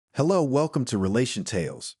Hello, welcome to Relation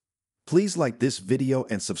Tales. Please like this video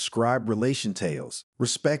and subscribe Relation Tales.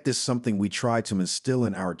 Respect is something we try to instill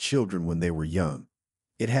in our children when they were young.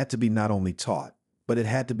 It had to be not only taught, but it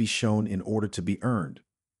had to be shown in order to be earned.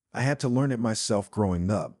 I had to learn it myself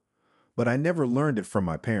growing up, but I never learned it from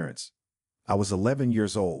my parents. I was 11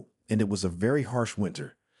 years old, and it was a very harsh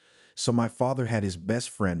winter. So my father had his best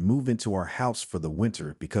friend move into our house for the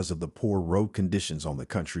winter because of the poor road conditions on the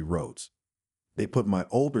country roads. They put my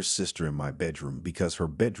older sister in my bedroom because her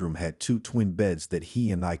bedroom had two twin beds that he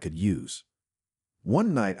and I could use.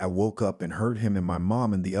 One night I woke up and heard him and my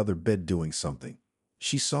mom in the other bed doing something.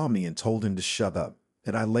 She saw me and told him to shut up,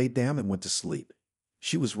 and I laid down and went to sleep.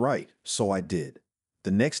 She was right, so I did.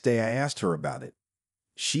 The next day I asked her about it.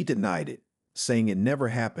 She denied it, saying it never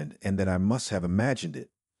happened and that I must have imagined it.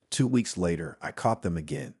 2 weeks later, I caught them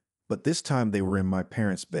again, but this time they were in my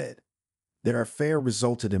parents' bed. Their affair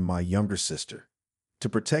resulted in my younger sister. To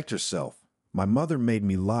protect herself, my mother made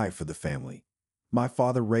me lie for the family. My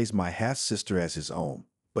father raised my half-sister as his own,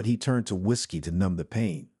 but he turned to whiskey to numb the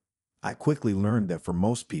pain. I quickly learned that for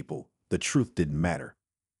most people, the truth didn't matter.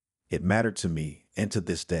 It mattered to me, and to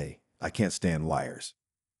this day, I can't stand liars.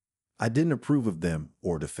 I didn't approve of them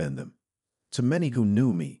or defend them. To many who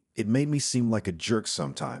knew me, it made me seem like a jerk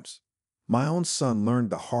sometimes. My own son learned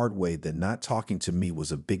the hard way that not talking to me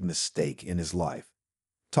was a big mistake in his life.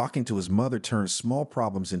 Talking to his mother turned small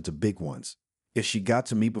problems into big ones. If she got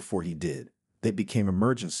to me before he did, they became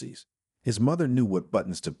emergencies. His mother knew what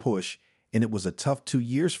buttons to push, and it was a tough 2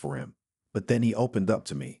 years for him. But then he opened up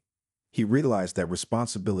to me. He realized that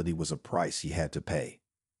responsibility was a price he had to pay.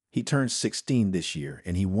 He turned 16 this year,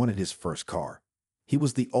 and he wanted his first car. He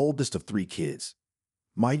was the oldest of 3 kids.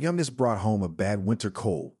 My youngest brought home a bad winter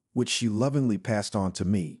cold, which she lovingly passed on to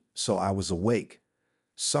me, so I was awake,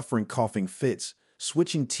 suffering coughing fits,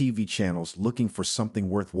 switching TV channels looking for something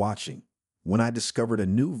worth watching, when I discovered a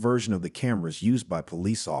new version of the cameras used by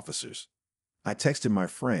police officers. I texted my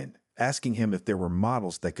friend, asking him if there were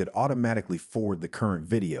models that could automatically forward the current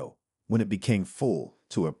video, when it became full,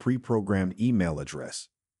 to a pre-programmed email address.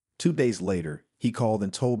 2 days later, he called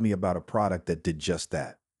and told me about a product that did just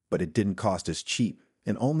that, but it didn't cost as cheap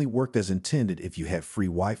and only worked as intended if you had free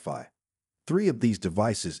Wi-Fi. 3 of these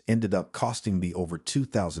devices ended up costing me over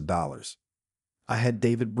 $2,000. I had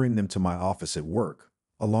David bring them to my office at work,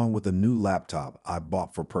 along with a new laptop I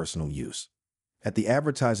bought for personal use. At the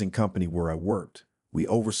advertising company where I worked, we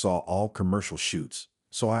oversaw all commercial shoots,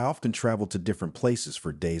 so I often traveled to different places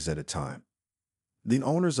for days at a time. The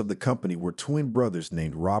owners of the company were twin brothers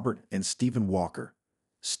named Robert and Stephen Walker.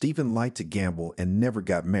 Stephen liked to gamble and never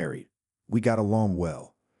got married. We got along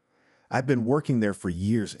well. I'd been working there for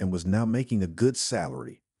years and was now making a good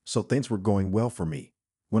salary, so things were going well for me.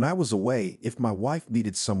 When I was away, if my wife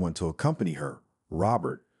needed someone to accompany her,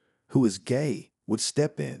 Robert, who is gay, would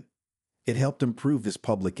step in. It helped improve his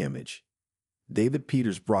public image. David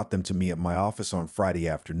Peters brought them to me at my office on Friday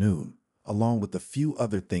afternoon, along with a few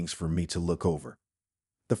other things for me to look over.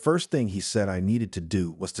 The first thing he said I needed to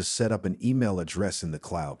do was to set up an email address in the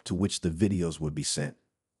cloud to which the videos would be sent.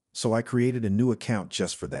 So I created a new account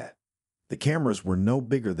just for that. The cameras were no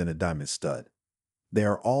bigger than a diamond stud. They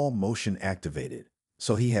are all motion activated,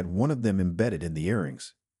 so he had one of them embedded in the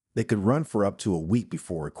earrings. They could run for up to a week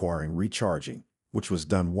before requiring recharging, which was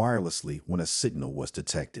done wirelessly when a signal was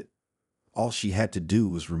detected. All she had to do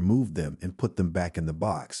was remove them and put them back in the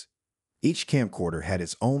box. Each camcorder had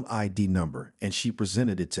its own ID number, and she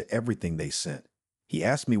presented it to everything they sent. He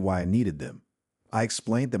asked me why I needed them. I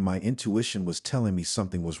explained that my intuition was telling me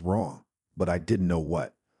something was wrong, but I didn't know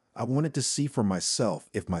what. I wanted to see for myself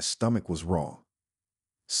if my stomach was wrong.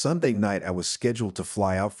 Sunday night, I was scheduled to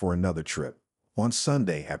fly out for another trip. On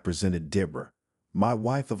Sunday, I presented Deborah, my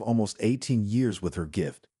wife of almost 18 years, with her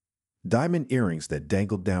gift. Diamond earrings that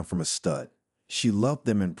dangled down from a stud. She loved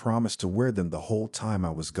them and promised to wear them the whole time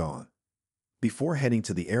I was gone. Before heading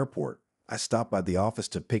to the airport, I stopped by the office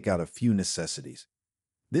to pick out a few necessities.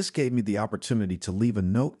 This gave me the opportunity to leave a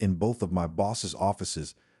note in both of my boss's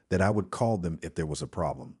offices that I would call them if there was a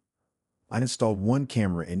problem. I installed one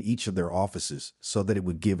camera in each of their offices so that it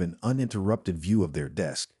would give an uninterrupted view of their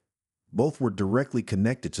desk. Both were directly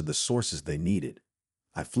connected to the sources they needed.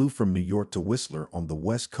 I flew from New York to Whistler on the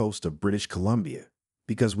west coast of British Columbia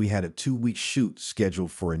because we had a 2-week shoot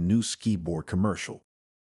scheduled for a new ski board commercial.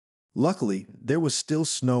 Luckily, there was still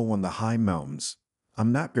snow on the high mountains.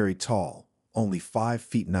 I'm not very tall, only 5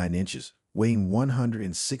 feet 9 inches, weighing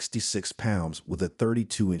 166 pounds with a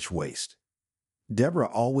 32-inch waist. Deborah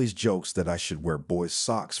always jokes that I should wear boys'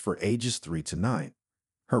 socks for ages 3 to 9.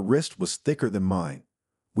 Her wrist was thicker than mine.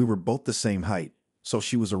 We were both the same height, so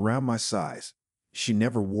she was around my size. She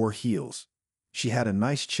never wore heels. She had a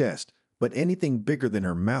nice chest, but anything bigger than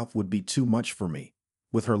her mouth would be too much for me.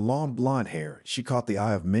 With her long blonde hair, she caught the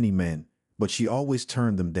eye of many men, but she always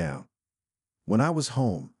turned them down. When I was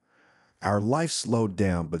home, our life slowed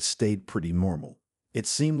down but stayed pretty normal. It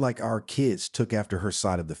seemed like our kids took after her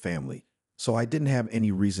side of the family, so I didn't have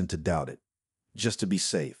any reason to doubt it, just to be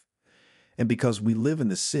safe. And because we live in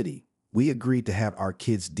the city, we agreed to have our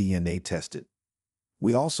kids' DNA tested.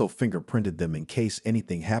 We also fingerprinted them in case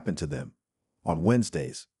anything happened to them. On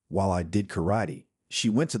Wednesdays, while I did karate, she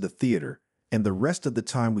went to the theater, and the rest of the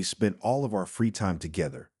time we spent all of our free time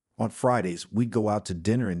together. On Fridays, we'd go out to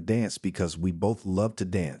dinner and dance because we both loved to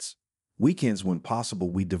dance. Weekends, when possible,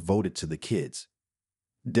 we devoted to the kids.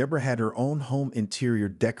 Deborah had her own home interior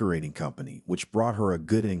decorating company, which brought her a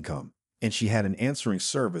good income, and she had an answering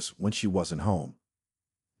service when she wasn't home.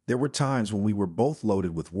 There were times when we were both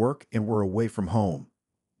loaded with work and were away from home.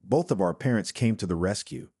 Both of our parents came to the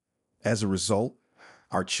rescue. As a result,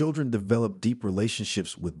 our children developed deep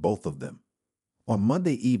relationships with both of them. On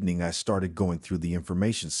Monday evening, I started going through the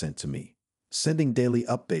information sent to me, sending daily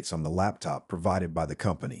updates on the laptop provided by the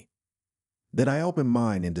company. Then I opened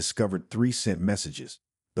mine and discovered 3 sent messages.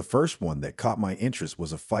 The first one that caught my interest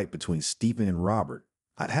was a fight between Stephen and Robert.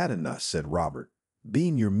 "I'd had enough," said Robert.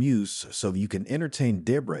 "Being your muse so you can entertain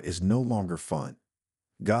Deborah is no longer fun.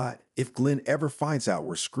 God, if Glenn ever finds out,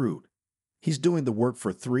 we're screwed. He's doing the work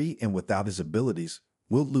for 3, and without his abilities,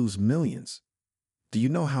 we'll lose millions. Do you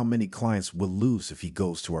know how many clients we'll lose if he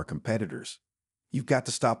goes to our competitors? You've got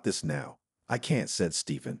to stop this now." "I can't," said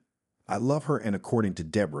Stephen. "I love her, and according to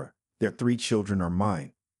Deborah, their 3 children are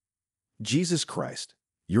mine." "Jesus Christ,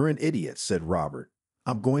 you're an idiot," said Robert.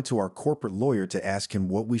 "I'm going to our corporate lawyer to ask him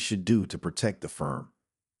what we should do to protect the firm.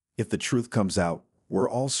 If the truth comes out, we're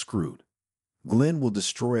all screwed. Glenn will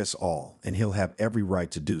destroy us all, and he'll have every right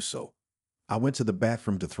to do so." I went to the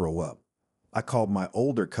bathroom to throw up. I called my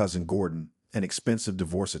older cousin Gordon, an expensive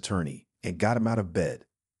divorce attorney, and got him out of bed.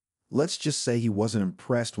 Let's just say he wasn't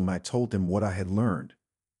impressed when I told him what I had learned.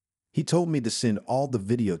 He told me to send all the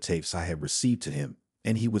videotapes I had received to him,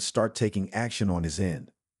 and he would start taking action on his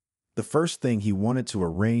end. The first thing he wanted to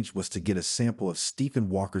arrange was to get a sample of Stephen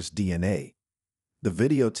Walker's DNA. The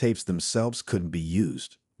videotapes themselves couldn't be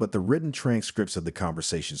used, but the written transcripts of the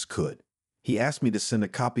conversations could. He asked me to send a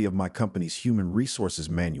copy of my company's human resources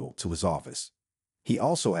manual to his office. He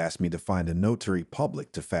also asked me to find a notary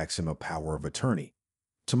public to fax him a power of attorney.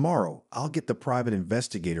 Tomorrow, I'll get the private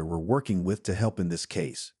investigator we're working with to help in this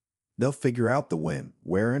case. They'll figure out the when,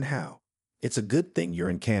 where, and how. It's a good thing you're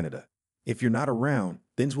in Canada. If you're not around,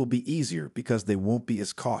 things will be easier because they won't be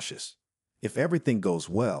as cautious. If everything goes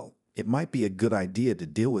well, it might be a good idea to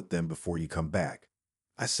deal with them before you come back.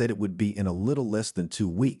 I said it would be in a little less than 2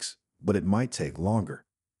 weeks, but it might take longer.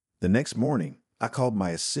 The next morning, I called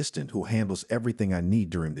my assistant who handles everything I need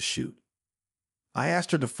during the shoot. I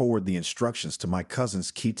asked her to forward the instructions to my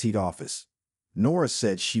cousin's Keteet office. Nora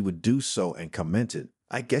said she would do so and commented,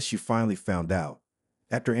 "I guess you finally found out."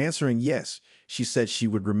 After answering yes, she said she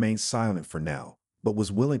would remain silent for now, but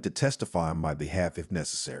was willing to testify on my behalf if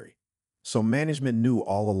necessary. So management knew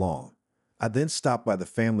all along. I then stopped by the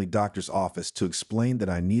family doctor's office to explain that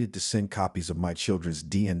I needed to send copies of my children's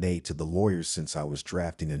DNA to the lawyers since I was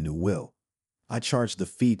drafting a new will. I charged the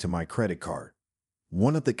fee to my credit card.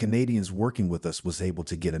 One of the Canadians working with us was able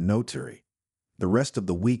to get a notary. The rest of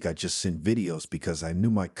the week I just sent videos because I knew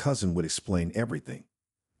my cousin would explain everything.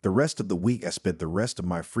 The rest of the week I spent the rest of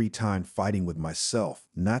my free time fighting with myself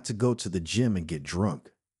not to go to the gym and get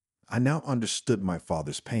drunk. I now understood my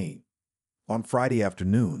father's pain. On Friday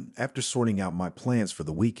afternoon, after sorting out my plans for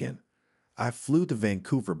the weekend, I flew to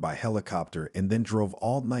Vancouver by helicopter and then drove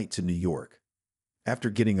all night to New York. After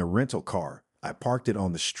getting a rental car, I parked it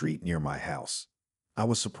on the street near my house. I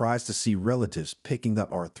was surprised to see relatives picking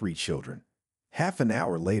up our 3 children. Half an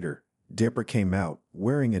hour later, Deborah came out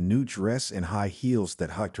wearing a new dress and high heels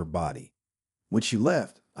that hugged her body. When she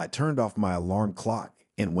left, I turned off my alarm clock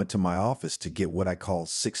and went to my office to get what I call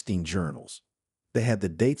 16 journals. They had the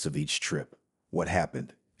dates of each trip, what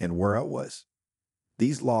happened, and where I was.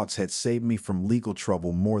 These logs had saved me from legal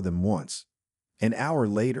trouble more than once. An hour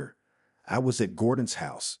later, I was at Gordon's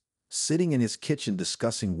house, sitting in his kitchen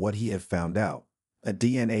discussing what he had found out. A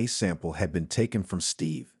DNA sample had been taken from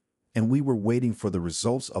Steve, and we were waiting for the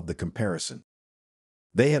results of the comparison.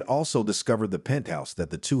 They had also discovered the penthouse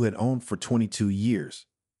that the two had owned for 22 years.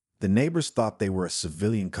 The neighbors thought they were a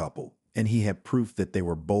civilian couple, and he had proof that they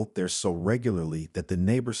were both there so regularly that the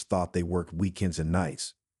neighbors thought they worked weekends and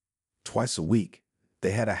nights. Twice a week,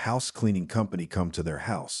 they had a house cleaning company come to their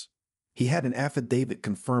house. He had an affidavit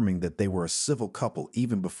confirming that they were a civil couple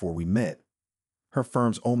even before we met. Her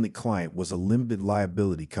firm's only client was a limited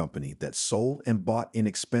liability company that sold and bought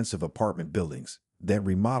inexpensive apartment buildings, then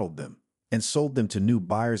remodeled them, and sold them to new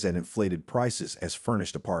buyers at inflated prices as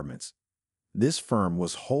furnished apartments. This firm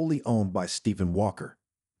was wholly owned by Stephen Walker.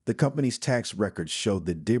 The company's tax records showed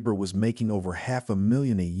that Deborah was making over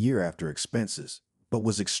 $500,000 a year after expenses, but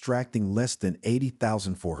was extracting less than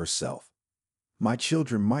 $80,000 for herself. My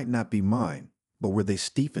children might not be mine, but were they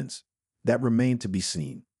Stephen's? That remained to be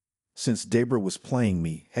seen. Since Deborah was playing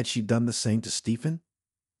me, had she done the same to Stephen?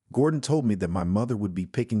 Gordon told me that my mother would be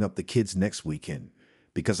picking up the kids next weekend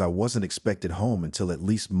because I wasn't expected home until at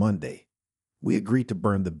least Monday. We agreed to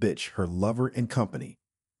burn the bitch, her lover and company.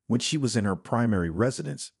 When she was in her primary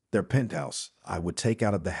residence, their penthouse, I would take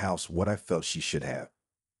out of the house what I felt she should have.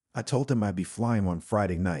 I told him I'd be flying on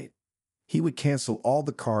Friday night. He would cancel all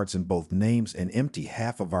the cards in both names and empty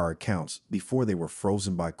half of our accounts before they were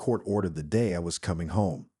frozen by court order the day I was coming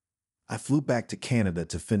home. I flew back to Canada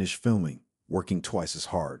to finish filming, working twice as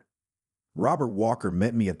hard. Robert Walker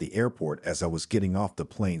met me at the airport as I was getting off the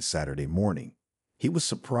plane Saturday morning. He was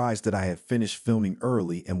surprised that I had finished filming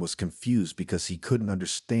early and was confused because he couldn't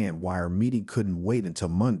understand why our meeting couldn't wait until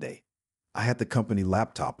Monday. I had the company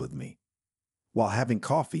laptop with me. While having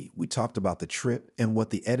coffee, we talked about the trip and what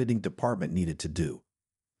the editing department needed to do.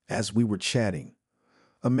 As we were chatting,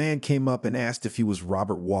 a man came up and asked if he was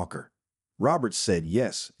Robert Walker. Robert said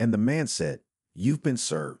yes, and the man said, "You've been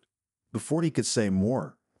served." Before he could say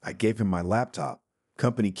more, I gave him my laptop,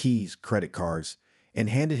 company keys, credit cards, and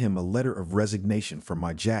handed him a letter of resignation from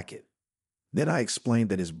my jacket. Then I explained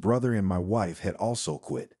that his brother and my wife had also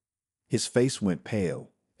quit. His face went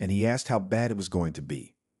pale, and he asked how bad it was going to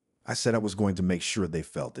be. I said I was going to make sure they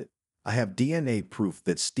felt it. I have DNA proof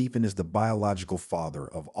that Stephen is the biological father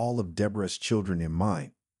of all of Deborah's children and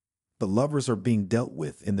mine. The lovers are being dealt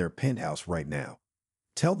with in their penthouse right now.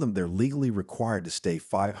 Tell them they're legally required to stay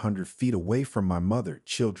 500 feet away from my mother,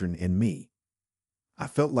 children, and me. I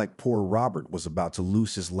felt like poor Robert was about to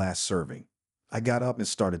lose his last serving. I got up and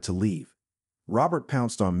started to leave. Robert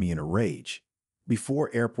pounced on me in a rage. Before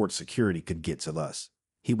airport security could get to us,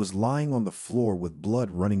 he was lying on the floor with blood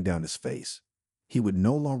running down his face. He would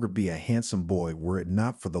no longer be a handsome boy were it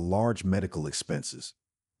not for the large medical expenses.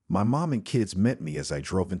 My mom and kids met me as I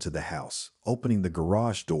drove into the house, opening the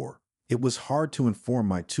garage door. It was hard to inform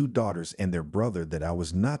my two daughters and their brother that I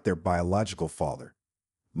was not their biological father.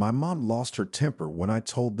 My mom lost her temper when I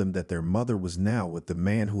told them that their mother was now with the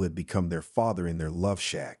man who had become their father in their love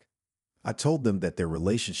shack. I told them that their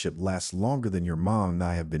relationship lasts longer than your mom and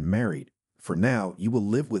I have been married. For now, you will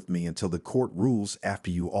live with me until the court rules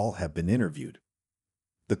after you all have been interviewed.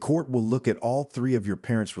 The court will look at all three of your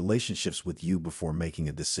parents' relationships with you before making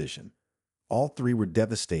a decision. All three were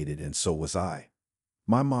devastated, and so was I.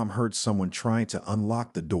 My mom heard someone trying to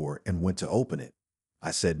unlock the door and went to open it.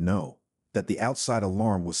 I said no, that the outside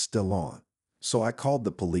alarm was still on. So I called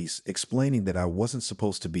the police, explaining that I wasn't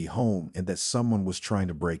supposed to be home and that someone was trying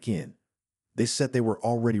to break in. They said they were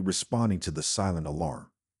already responding to the silent alarm.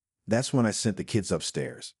 That's when I sent the kids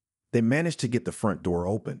upstairs. They managed to get the front door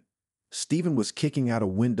open. Stephen was kicking out a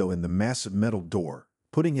window in the massive metal door,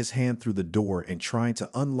 putting his hand through the door and trying to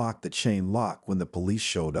unlock the chain lock when the police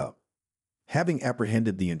showed up. Having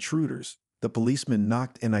apprehended the intruders, the policeman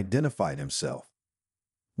knocked and identified himself.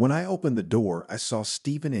 When I opened the door, I saw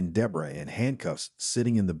Stephen and Deborah in handcuffs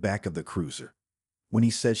sitting in the back of the cruiser. When he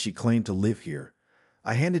said she claimed to live here,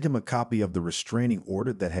 I handed him a copy of the restraining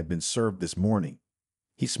order that had been served this morning.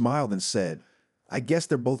 He smiled and said, "I guess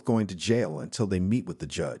they're both going to jail until they meet with the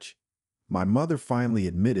judge." My mother finally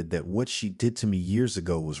admitted that what she did to me years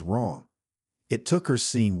ago was wrong. It took her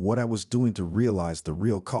seeing what I was doing to realize the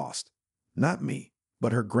real cost. Not me,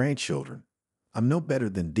 but her grandchildren. "I'm no better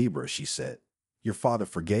than Deborah," she said. "Your father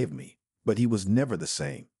forgave me, but he was never the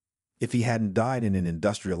same. If he hadn't died in an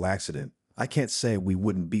industrial accident, I can't say we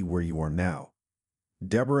wouldn't be where you are now."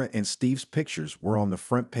 Deborah and Steve's pictures were on the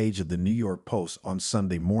front page of the New York Post on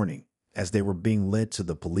Sunday morning as they were being led to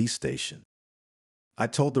the police station. I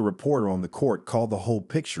told the reporter on the court call the whole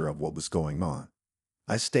picture of what was going on.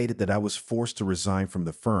 I stated that I was forced to resign from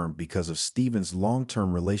the firm because of Stephen's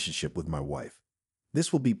long-term relationship with my wife.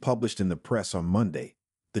 This will be published in the press on Monday.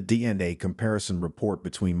 The DNA comparison report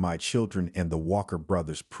between my children and the Walker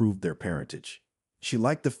brothers proved their parentage. She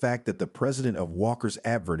liked the fact that the president of Walker's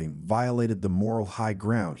advertising violated the moral high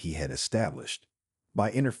ground he had established.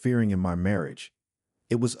 By interfering in my marriage,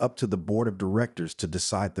 it was up to the board of directors to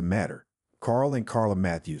decide the matter. Carl and Carla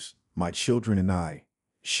Matthews, my children and I,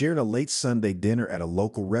 shared a late Sunday dinner at a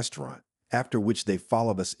local restaurant, after which they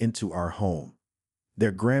followed us into our home.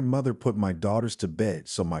 Their grandmother put my daughters to bed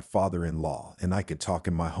so my father-in-law and I could talk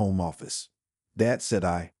in my home office. Dad, said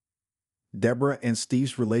I. Deborah and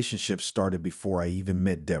Steve's relationship started before I even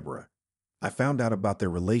met Deborah. I found out about their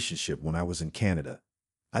relationship when I was in Canada.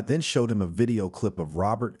 I then showed him a video clip of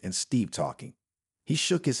Robert and Steve talking. He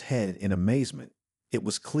shook his head in amazement. It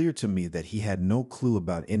was clear to me that he had no clue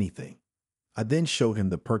about anything. I then showed him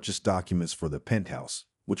the purchase documents for the penthouse,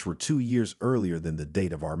 which were 2 years earlier than the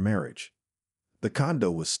date of our marriage. The condo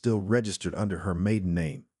was still registered under her maiden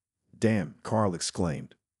name. Damn, Carl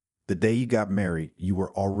exclaimed. The day you got married, you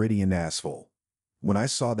were already an asshole. When I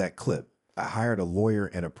saw that clip, I hired a lawyer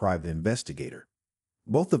and a private investigator.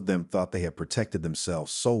 Both of them thought they had protected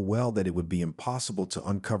themselves so well that it would be impossible to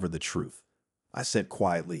uncover the truth. I said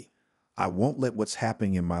quietly, I won't let what's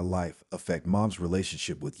happening in my life affect Mom's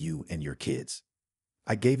relationship with you and your kids.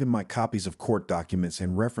 I gave him my copies of court documents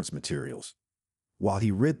and reference materials. While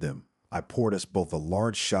he read them, I poured us both a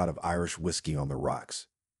large shot of Irish whiskey on the rocks.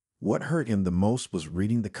 What hurt him the most was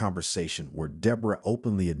reading the conversation where Deborah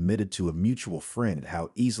openly admitted to a mutual friend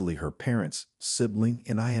how easily her parents, sibling,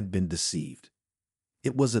 and I had been deceived.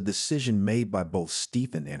 It was a decision made by both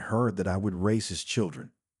Stephen and her that I would raise his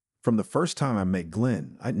children. From the first time I met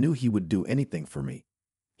Glenn, I knew he would do anything for me.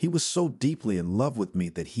 He was so deeply in love with me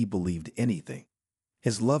that he believed anything.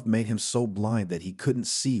 His love made him so blind that he couldn't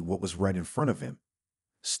see what was right in front of him.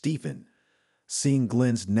 Stephen, seeing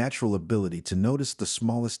Glenn's natural ability to notice the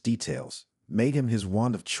smallest details, made him his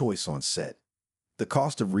wand of choice on set. The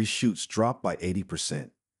cost of reshoots dropped by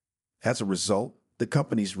 80%. As a result, the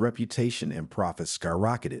company's reputation and profits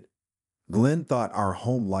skyrocketed. Glenn thought our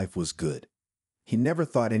home life was good. He never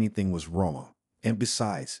thought anything was wrong, and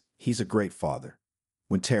besides, he's a great father.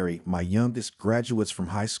 When Terry, my youngest, graduates from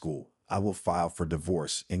high school, I will file for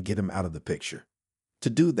divorce and get him out of the picture. To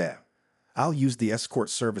do that, I'll use the escort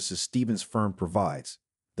services Stephen's firm provides.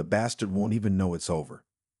 The bastard won't even know it's over.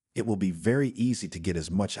 It will be very easy to get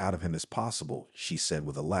as much out of him as possible, she said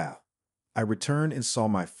with a laugh. I returned and saw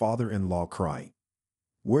my father-in-law crying.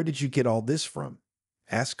 Where did you get all this from?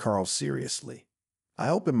 Asked Carl seriously. I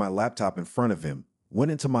opened my laptop in front of him,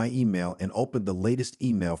 went into my email and opened the latest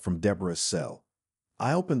email from Deborah's cell.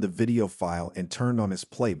 I opened the video file and turned on its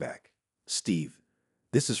playback. Steve,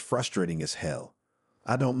 this is frustrating as hell.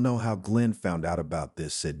 I don't know how Glenn found out about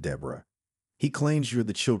this, said Deborah. He claims you're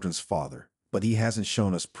the children's father, but he hasn't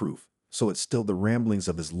shown us proof, so it's still the ramblings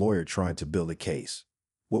of his lawyer trying to build a case.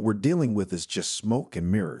 What we're dealing with is just smoke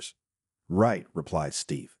and mirrors. Right, replied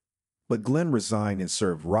Steve. But Glenn resigned and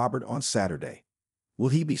served Robert on Saturday. Will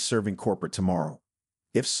he be serving corporate tomorrow?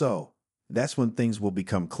 If so, that's when things will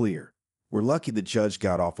become clear. We're lucky the judge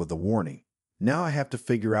got off with a warning. Now I have to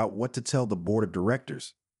figure out what to tell the board of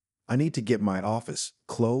directors. I need to get my office,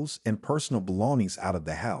 clothes, and personal belongings out of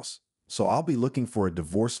the house, so I'll be looking for a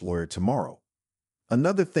divorce lawyer tomorrow.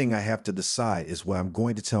 Another thing I have to decide is what I'm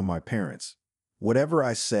going to tell my parents. Whatever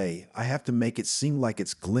I say, I have to make it seem like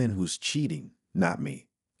it's Glenn who's cheating, not me,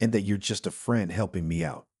 and that you're just a friend helping me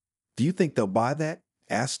out. Do you think they'll buy that?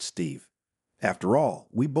 Asked Steve. After all,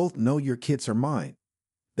 we both know your kids are mine.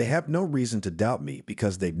 They have no reason to doubt me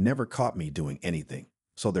because they've never caught me doing anything,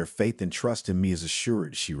 so their faith and trust in me is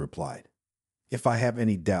assured, she replied. If I have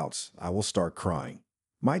any doubts, I will start crying.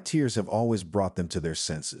 My tears have always brought them to their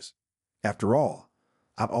senses. After all,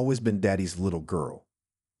 I've always been Daddy's little girl.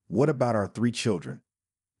 What about our 3 children?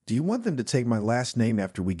 Do you want them to take my last name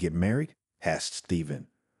after we get married? Asked Stephen.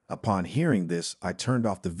 Upon hearing this, I turned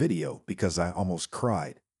off the video because I almost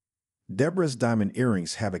cried. Deborah's diamond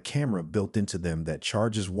earrings have a camera built into them that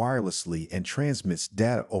charges wirelessly and transmits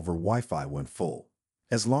data over Wi-Fi when full.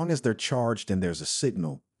 As long as they're charged and there's a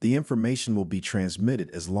signal, the information will be transmitted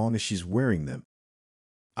as long as she's wearing them,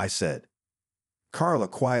 I said. Carla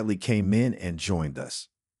quietly came in and joined us.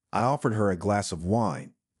 I offered her a glass of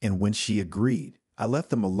wine, and when she agreed, I left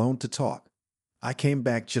them alone to talk. I came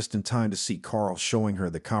back just in time to see Carl showing her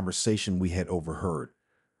the conversation we had overheard.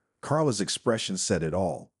 Carla's expression said it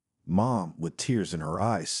all. Mom, with tears in her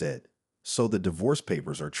eyes, said, "So the divorce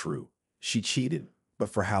papers are true. She cheated, but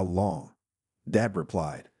for how long?" Dad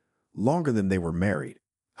replied, "Longer than they were married.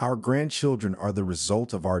 Our grandchildren are the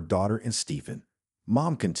result of our daughter and Stephen."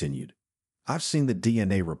 Mom continued, "I've seen the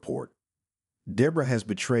DNA report. Deborah has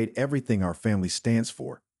betrayed everything our family stands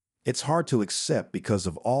for. It's hard to accept because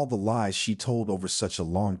of all the lies she told over such a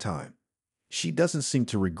long time. She doesn't seem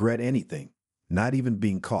to regret anything, not even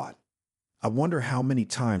being caught. I wonder how many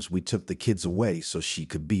times we took the kids away so she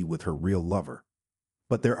could be with her real lover.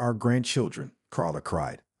 But they're our grandchildren," Carla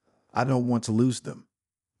cried. "I don't want to lose them."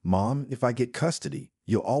 "Mom, if I get custody,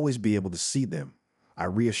 you'll always be able to see them," I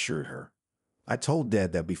reassured her. I told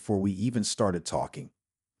Dad that before we even started talking.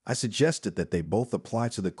 I suggested that they both apply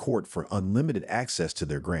to the court for unlimited access to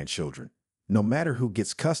their grandchildren. no matter who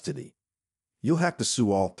gets custody. You'll have to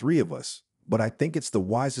sue all three of us, but I think it's the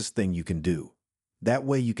wisest thing you can do. That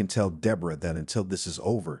way you can tell Deborah that until this is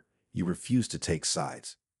over, you refuse to take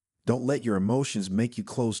sides. Don't let your emotions make you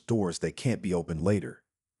close doors that can't be opened later.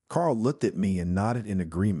 Carl looked at me and nodded in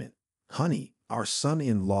agreement. Honey, our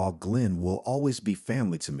son-in-law Glenn will always be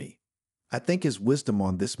family to me. I think his wisdom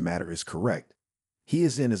on this matter is correct. He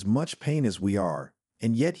is in as much pain as we are,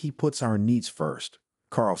 and yet he puts our needs first,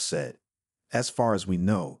 Carl said. As far as we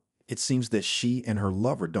know, it seems that she and her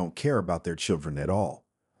lover don't care about their children at all.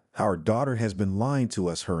 Our daughter has been lying to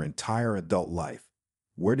us her entire adult life.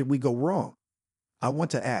 Where did we go wrong? I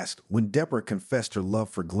want to ask, when Deborah confessed her love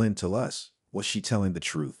for Glenn to us, was she telling the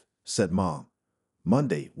truth? Said Mom.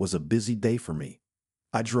 Monday was a busy day for me.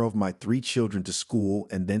 I drove my 3 children to school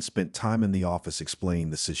and then spent time in the office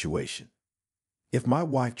explaining the situation. If my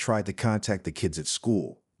wife tried to contact the kids at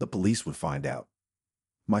school, the police would find out.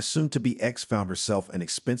 My soon-to-be ex found herself an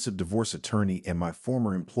expensive divorce attorney and my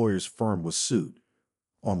former employer's firm was sued.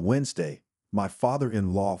 On Wednesday, my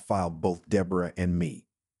father-in-law filed both Deborah and me.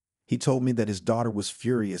 He told me that his daughter was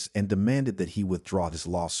furious and demanded that he withdraw his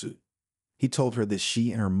lawsuit. He told her that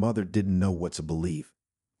she and her mother didn't know what to believe,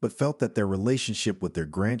 but felt that their relationship with their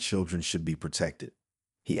grandchildren should be protected.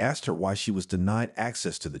 He asked her why she was denied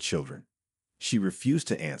access to the children. She refused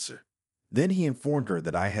to answer. Then he informed her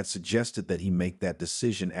that I had suggested that he make that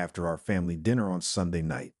decision after our family dinner on Sunday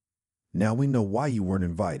night. Now we know why you weren't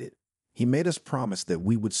invited. He made us promise that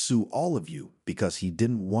we would sue all of you because he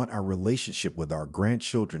didn't want our relationship with our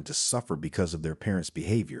grandchildren to suffer because of their parents'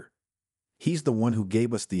 behavior. He's the one who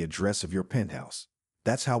gave us the address of your penthouse.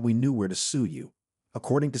 That's how we knew where to sue you.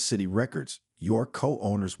 According to city records, you're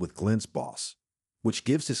co-owners with Glenn's boss, which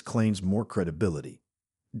gives his claims more credibility.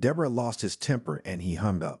 Deborah lost his temper and he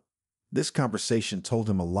hung up. This conversation told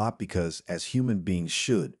him a lot because, as human beings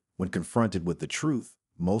should, when confronted with the truth,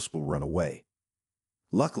 most will run away.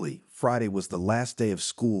 Luckily, Friday was the last day of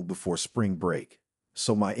school before spring break,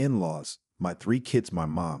 so my in-laws, my 3 kids, my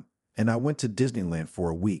mom, and I went to Disneyland for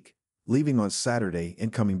a week, leaving on Saturday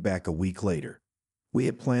and coming back a week later. We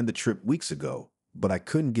had planned the trip weeks ago, but I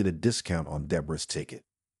couldn't get a discount on Deborah's ticket.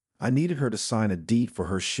 I needed her to sign a deed for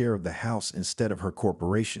her share of the house instead of her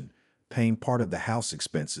corporation, paying part of the house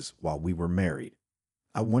expenses while we were married.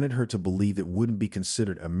 I wanted her to believe it wouldn't be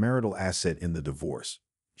considered a marital asset in the divorce.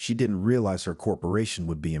 She didn't realize her corporation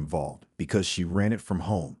would be involved because she ran it from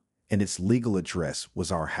home, and its legal address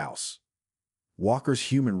was our house.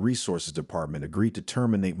 Walker's Human Resources Department agreed to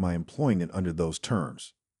terminate my employment under those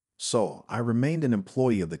terms. So I remained an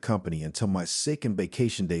employee of the company until my sick and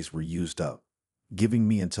vacation days were used up, giving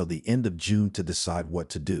me until the end of June to decide what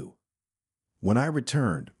to do. When I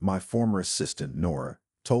returned, my former assistant, Nora,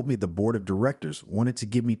 told me the board of directors wanted to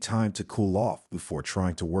give me time to cool off before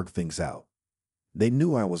trying to work things out. They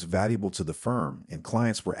knew I was valuable to the firm, and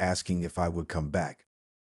clients were asking if I would come back.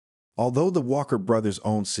 Although the Walker brothers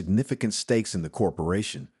owned significant stakes in the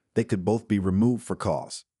corporation, they could both be removed for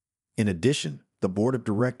cause. In addition, the board of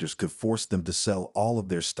directors could force them to sell all of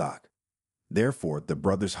their stock. Therefore, the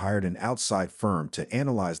brothers hired an outside firm to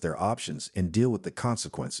analyze their options and deal with the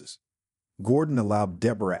consequences. Gordon allowed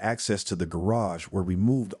Deborah access to the garage where we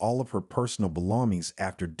moved all of her personal belongings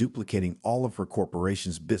after duplicating all of her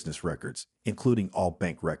corporation's business records, including all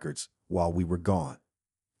bank records, while we were gone.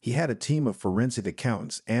 He had a team of forensic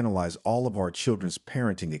accountants analyze all of our children's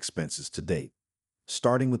parenting expenses to date,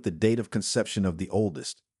 starting with the date of conception of the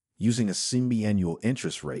oldest. Using a semi-annual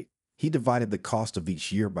interest rate, he divided the cost of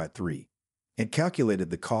each year by 3 and calculated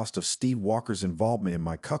the cost of Steve Walker's involvement in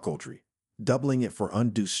my cuckoldry, doubling it for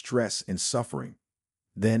undue stress and suffering,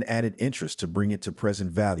 then added interest to bring it to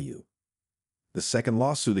present value. The second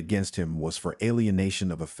lawsuit against him was for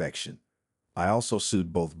alienation of affection. I also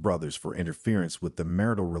sued both brothers for interference with the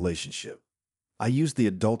marital relationship. I used the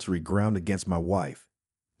adultery ground against my wife.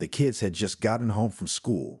 The kids had just gotten home from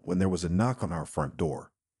school when there was a knock on our front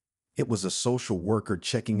door. It was a social worker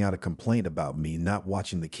checking out a complaint about me not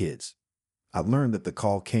watching the kids. I learned that the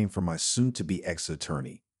call came from my soon-to-be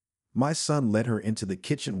ex-attorney. My son led her into the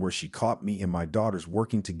kitchen where she caught me and my daughters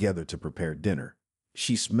working together to prepare dinner.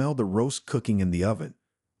 She smelled the roast cooking in the oven.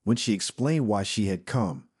 When she explained why she had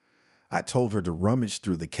come, I told her to rummage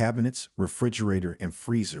through the cabinets, refrigerator, and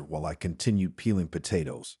freezer while I continued peeling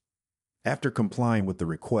potatoes. After complying with the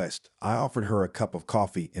request, I offered her a cup of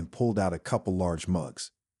coffee and pulled out a couple large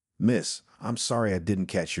mugs. "Miss, I'm sorry I didn't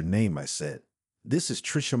catch your name," I said. "This is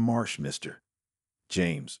Tricia Marsh, Mr.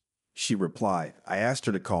 James." She replied. I asked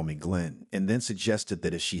her to call me Glenn and then suggested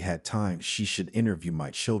that if she had time, she should interview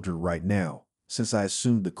my children right now, since I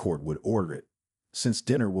assumed the court would order it. "Since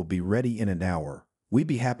dinner will be ready in an hour, We'd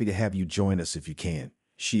be happy to have you join us if you can,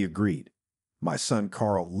 she agreed. My son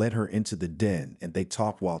Carl led her into the den and they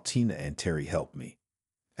talked while Tina and Terry helped me.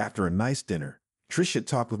 After a nice dinner, Tricia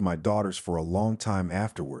talked with my daughters for a long time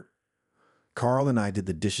afterward. Carl and I did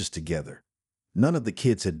the dishes together. None of the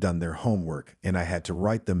kids had done their homework, and I had to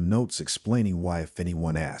write them notes explaining why if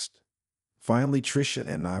anyone asked. Finally, Tricia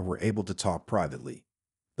and I were able to talk privately.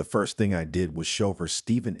 The first thing I did was show her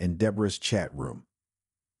Stephen and Deborah's chat room.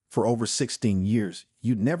 For over 16 years,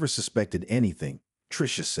 you'd never suspected anything,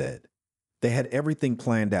 Tricia said. They had everything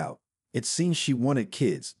planned out. It seems she wanted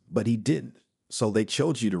kids, but he didn't, so they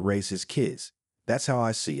chose you to raise his kids. That's how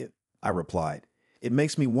I see it, I replied. It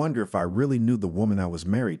makes me wonder if I really knew the woman I was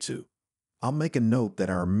married to. I'll make a note that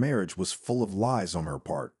our marriage was full of lies on her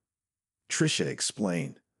part. Tricia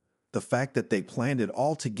explained. The fact that they planned it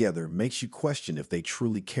all together makes you question if they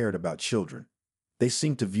truly cared about children. They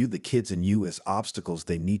seem to view the kids and you as obstacles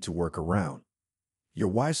they need to work around. Your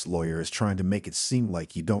wife's lawyer is trying to make it seem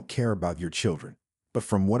like you don't care about your children, but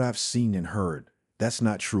from what I've seen and heard, that's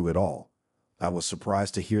not true at all. I was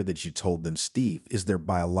surprised to hear that you told them Steve is their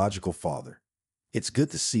biological father. It's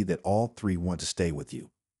good to see that all three want to stay with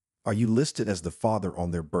you. Are you listed as the father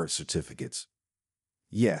on their birth certificates?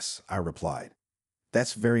 Yes, I replied.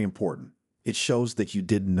 That's very important. It shows that you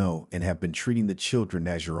didn't know and have been treating the children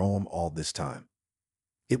as your own all this time.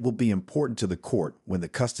 It will be important to the court when the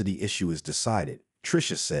custody issue is decided,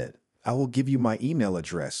 Tricia said. I will give you my email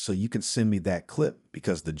address so you can send me that clip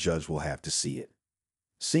because the judge will have to see it.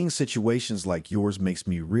 Seeing situations like yours makes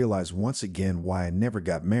me realize once again why I never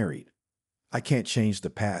got married. I can't change the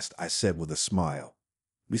past, I said with a smile.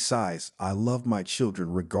 Besides, I love my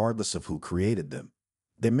children regardless of who created them.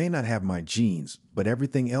 They may not have my genes, but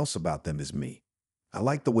everything else about them is me. I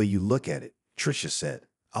like the way you look at it, Tricia said.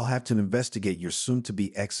 I'll have to investigate your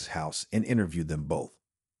soon-to-be ex's house and interview them both.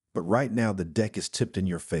 But right now the deck is tipped in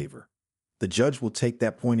your favor. The judge will take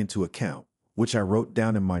that point into account, which I wrote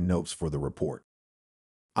down in my notes for the report.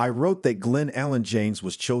 I wrote that Glenn Allen James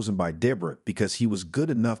was chosen by Deborah because he was good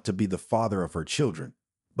enough to be the father of her children,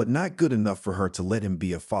 but not good enough for her to let him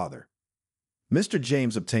be a father. Mr.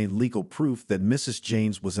 James obtained legal proof that Mrs.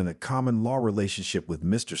 James was in a common law relationship with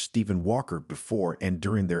Mr. Stephen Walker before and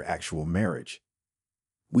during their actual marriage.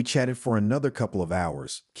 We chatted for another couple of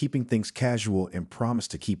hours, keeping things casual and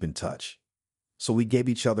promised to keep in touch. So we gave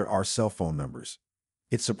each other our cell phone numbers.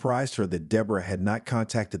 It surprised her that Deborah had not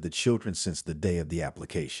contacted the children since the day of the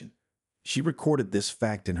application. She recorded this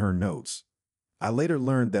fact in her notes. I later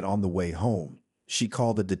learned that on the way home, she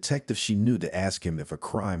called a detective she knew to ask him if a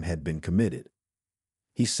crime had been committed.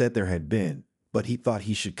 He said there had been, but he thought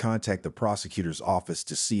he should contact the prosecutor's office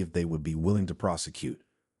to see if they would be willing to prosecute.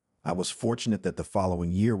 I was fortunate that the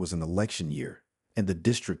following year was an election year, and the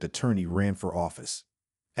district attorney ran for office.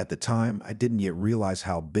 At the time, I didn't yet realize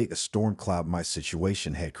how big a storm cloud my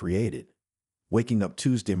situation had created. Waking up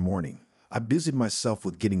Tuesday morning, I busied myself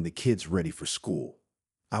with getting the kids ready for school.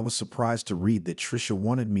 I was surprised to read that Tricia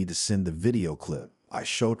wanted me to send the video clip I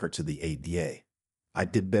showed her to the ADA. I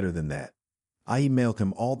did better than that. I emailed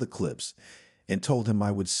him all the clips and told him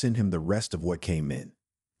I would send him the rest of what came in.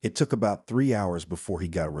 It took about 3 hours before he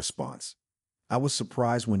got a response. I was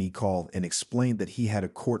surprised when he called and explained that he had a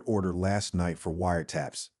court order last night for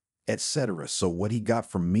wiretaps, etc., so what he got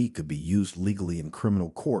from me could be used legally in criminal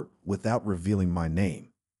court without revealing my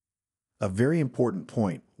name. A very important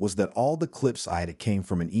point was that all the clips I had came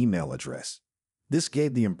from an email address. This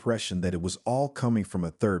gave the impression that it was all coming from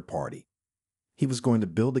a third party. He was going to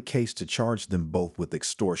build a case to charge them both with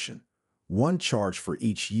extortion, one charge for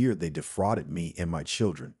each year they defrauded me and my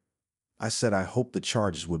children. I said I hoped the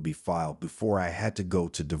charges would be filed before I had to go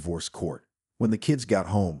to divorce court. When the kids got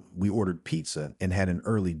home, we ordered pizza and had an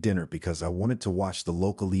early dinner because I wanted to watch the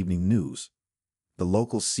local evening news. The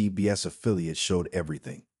local CBS affiliate showed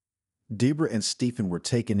everything. Deborah and Stephen were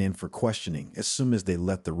taken in for questioning as soon as they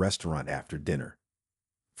left the restaurant after dinner.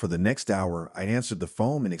 For the next hour, I answered the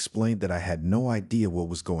phone and explained that I had no idea what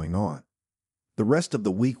was going on. The rest of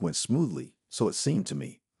the week went smoothly, so it seemed to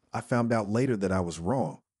me. I found out later that I was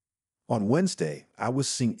wrong. On Wednesday, I was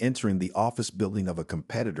seen entering the office building of a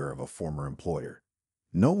competitor of a former employer.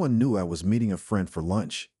 No one knew I was meeting a friend for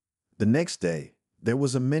lunch. The next day, there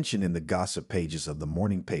was a mention in the gossip pages of the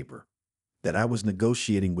morning paper that I was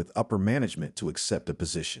negotiating with upper management to accept a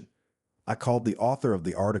position. I called the author of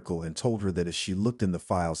the article and told her that if she looked in the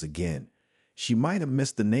files again, she might have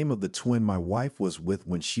missed the name of the twin my wife was with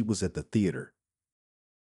when she was at the theater.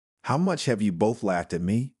 How much have you both laughed at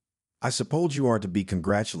me? I suppose you are to be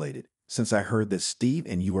congratulated, since I heard that Steve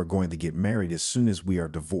and you are going to get married as soon as we are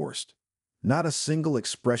divorced. Not a single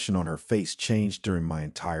expression on her face changed during my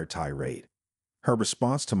entire tirade. Her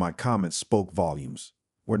response to my comments spoke volumes.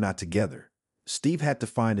 We're not together. Steve had to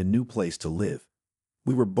find a new place to live.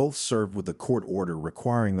 We were both served with a court order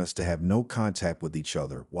requiring us to have no contact with each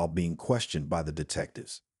other while being questioned by the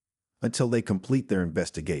detectives until they complete their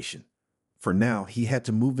investigation. For now, he had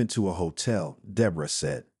to move into a hotel, Deborah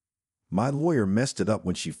said. My lawyer messed it up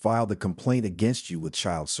when she filed a complaint against you with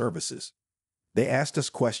child services. They asked us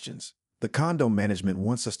questions. The condo management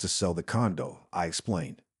wants us to sell the condo, I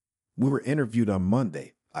explained. We were interviewed on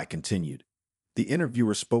Monday, I continued. The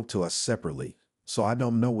interviewer spoke to us separately, so I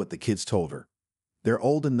don't know what the kids told her. They're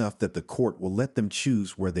old enough that the court will let them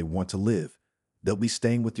choose where they want to live. They'll be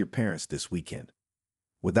staying with your parents this weekend.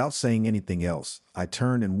 Without saying anything else, I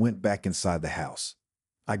turned and went back inside the house.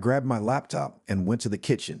 I grabbed my laptop and went to the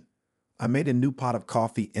kitchen. I made a new pot of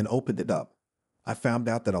coffee and opened it up. I found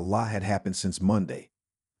out that a lot had happened since Monday.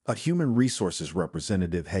 A human resources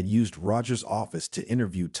representative had used Roger's office to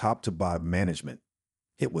interview top-to-bottom management.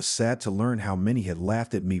 It was sad to learn how many had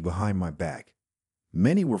laughed at me behind my back.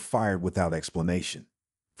 Many were fired without explanation.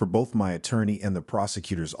 For both my attorney and the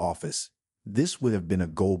prosecutor's office, this would have been a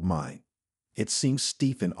gold mine. It seems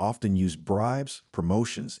Stephen often used bribes,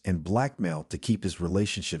 promotions, and blackmail to keep his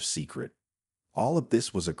relationship secret. All of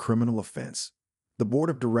this was a criminal offense. The board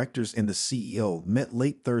of directors and the CEO met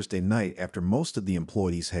late Thursday night after most of the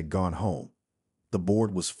employees had gone home. The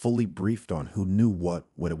board was fully briefed on who knew what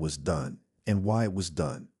when it was done and why it was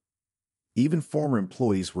done. Even former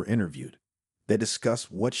employees were interviewed. They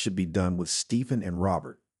discussed what should be done with Stephen and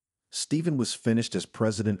Robert. Stephen was finished as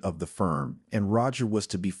president of the firm, and Roger was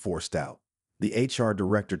to be forced out. The HR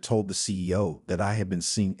director told the CEO that I had been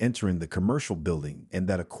seen entering the commercial building and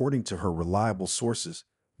that according to her reliable sources,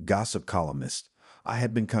 gossip columnists, I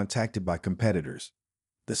had been contacted by competitors.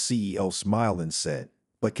 The CEO smiled and said,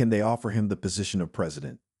 "But can they offer him the position of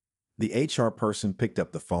president?" The HR person picked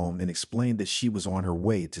up the phone and explained that she was on her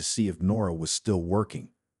way to see if Nora was still working.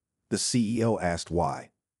 The CEO asked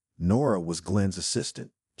why. Nora was Glenn's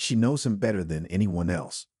assistant. She knows him better than anyone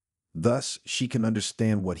else. Thus, she can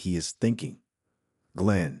understand what he is thinking.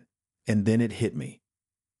 Glenn. And then it hit me.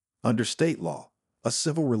 Under state law, a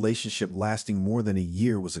civil relationship lasting more than a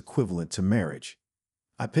year was equivalent to marriage.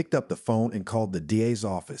 I picked up the phone and called the DA's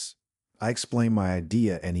office. I explained my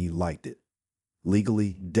idea and he liked it.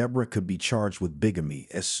 Legally, Deborah could be charged with bigamy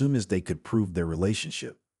as soon as they could prove their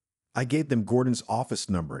relationship. I gave them Gordon's office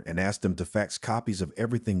number and asked them to fax copies of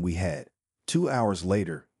everything we had. 2 hours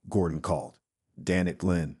later, Gordon called. "Dan it,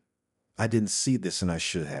 Glenn. I didn't see this and I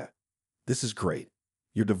should have. This is great.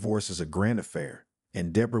 Your divorce is a grand affair,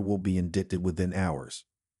 and Deborah will be indicted within hours."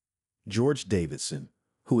 George Davidson,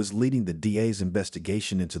 who is leading the DA's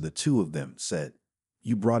investigation into the two of them, said,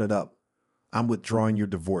 "You brought it up. I'm withdrawing your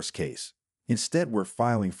divorce case. Instead, we're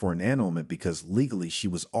filing for an annulment because legally she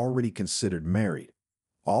was already considered married.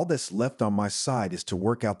 All that's left on my side is to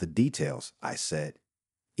work out the details," I said.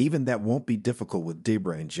 "Even that won't be difficult with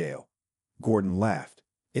Deborah in jail." Gordon laughed.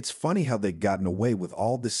 "It's funny how they've gotten away with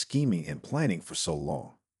all this scheming and planning for so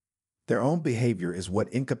long. Their own behavior is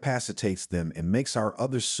what incapacitates them and makes our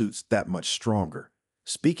other suits that much stronger.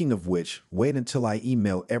 Speaking of which, wait until I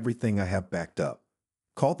email everything I have backed up.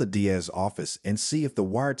 Call the Diaz office and see if the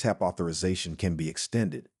wiretap authorization can be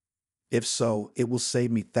extended. If so, it will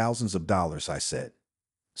save me thousands of dollars," I said.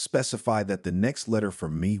 "Specify that the next letter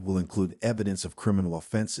from me will include evidence of criminal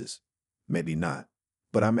offenses." "Maybe not,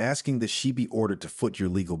 but I'm asking that she be ordered to foot your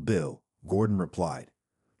legal bill," Gordon replied.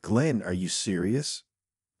 "Glenn, are you serious?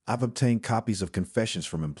 I've obtained copies of confessions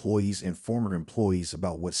from employees and former employees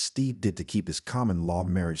about what Steve did to keep his common law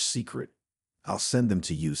marriage secret. I'll send them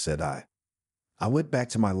to you," said I. I went back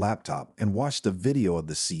to my laptop and watched a video of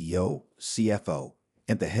the CEO, CFO,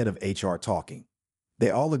 and the head of HR talking. They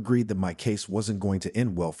all agreed that my case wasn't going to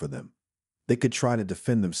end well for them. They could try to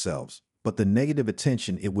defend themselves, but the negative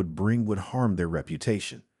attention it would bring would harm their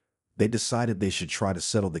reputation. They decided they should try to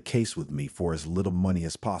settle the case with me for as little money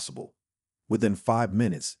as possible. Within 5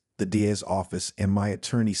 minutes, the DA's office and my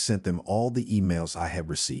attorney sent them all the emails I had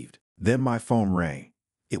received. Then my phone rang.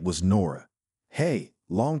 It was Nora. "Hey,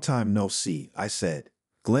 long time no see," I said.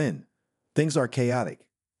 "Glenn, things are chaotic.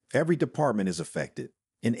 Every department is affected.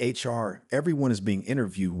 In HR, everyone is being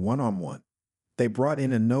interviewed one-on-one. They brought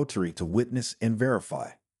in a notary to witness and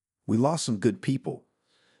verify. We lost some good people.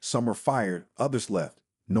 Some were fired, others left,"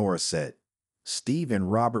 Nora said. Steve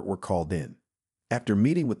and Robert were called in. After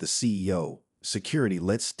meeting with the CEO, security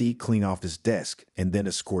let Steve clean off his desk and then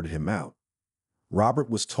escorted him out. Robert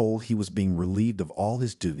was told he was being relieved of all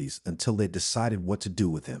his duties until they decided what to do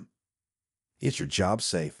with him. "Is your job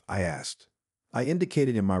safe?" I asked. "I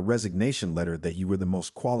indicated in my resignation letter that you were the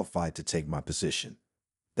most qualified to take my position."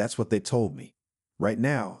 "That's what they told me. Right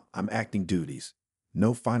now, I'm acting duties.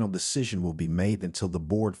 No final decision will be made until the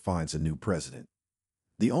board finds a new president.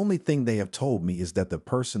 The only thing they have told me is that the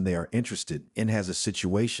person they are interested in has a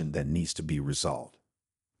situation that needs to be resolved.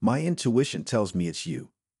 My intuition tells me it's you.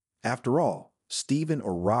 After all, Stephen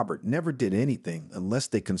or Robert never did anything unless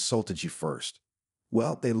they consulted you first.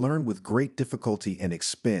 Well, they learned with great difficulty and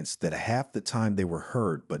expense that half the time they were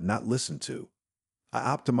heard but not listened to. I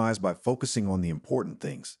optimized by focusing on the important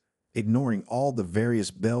things, ignoring all the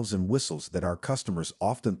various bells and whistles that our customers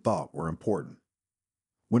often thought were important.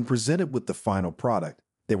 When presented with the final product,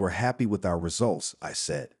 they were happy with our results, I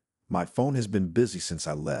said. My phone has been busy since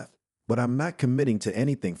I left, but I'm not committing to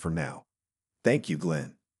anything for now. Thank you,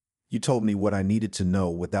 Glenn. You told me what I needed to know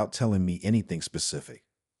without telling me anything specific.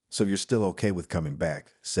 So you're still okay with coming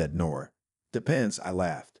back, said Nora. Depends, I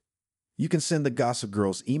laughed. You can send the Gossip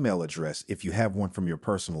Girl's email address if you have one from your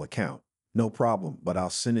personal account. No problem, but I'll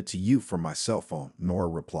send it to you from my cell phone, Nora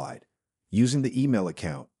replied. Using the email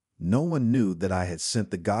account, no one knew that I had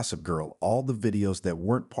sent the Gossip Girl all the videos that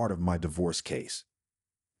weren't part of my divorce case.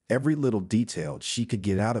 Every little detail she could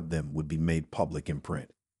get out of them would be made public in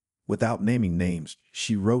print. Without naming names,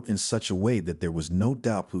 she wrote in such a way that there was no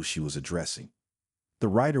doubt who she was addressing. The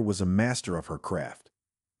writer was a master of her craft.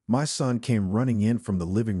 My son came running in from the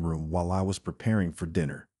living room while I was preparing for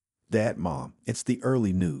dinner. Dad, Mom, it's the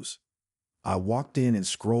early news. I walked in and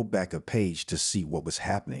scrolled back a page to see what was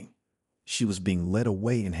happening. She was being led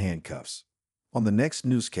away in handcuffs. On the next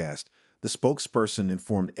newscast, the spokesperson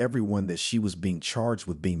informed everyone that she was being charged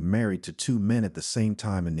with being married to two men at the same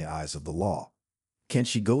time in the eyes of the law. Can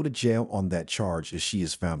she go to jail on that charge if she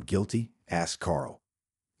is found guilty? Asked Carl.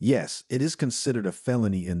 Yes, it is considered a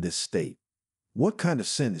felony in this state. What kind of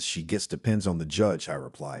sentence she gets depends on the judge, I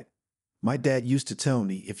replied. My dad used to tell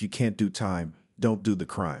me if you can't do time, don't do the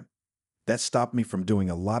crime. That stopped me from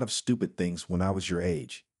doing a lot of stupid things when I was your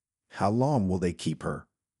age. How long will they keep her?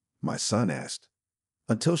 My son asked.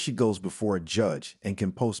 Until she goes before a judge and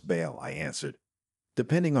can post bail, I answered.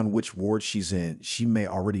 Depending on which ward she's in, she may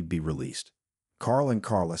already be released. Carl and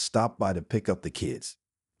Carla stopped by to pick up the kids.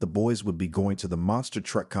 The boys would be going to the monster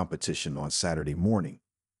truck competition on Saturday morning.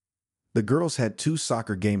 The girls had 2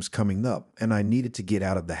 soccer games coming up, and I needed to get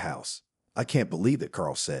out of the house. I can't believe it,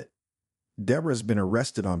 Carl said. Deborah's been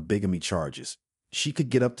arrested on bigamy charges. She could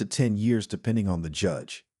get up to 10 years depending on the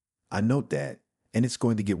judge. I know, Dad, and it's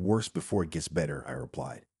going to get worse before it gets better, I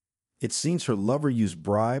replied. It seems her lover used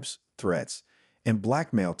bribes, threats, and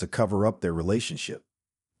blackmail to cover up their relationship.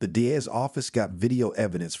 The DA's office got video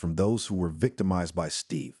evidence from those who were victimized by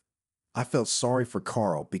Steve. I felt sorry for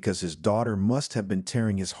Carl because his daughter must have been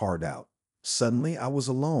tearing his heart out. Suddenly, I was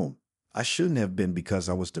alone. I shouldn't have been because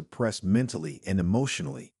I was depressed mentally and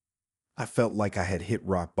emotionally. I felt like I had hit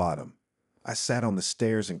rock bottom. I sat on the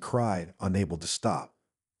stairs and cried, unable to stop.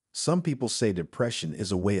 Some people say depression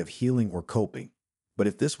is a way of healing or coping. But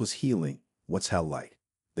if this was healing, what's hell like?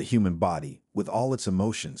 The human body, with all its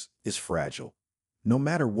emotions, is fragile. No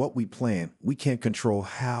matter what we plan, we can't control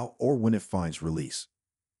how or when it finds release.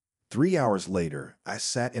 3 hours later, I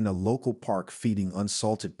sat in a local park feeding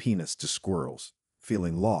unsalted peanuts to squirrels,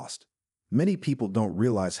 feeling lost. Many people don't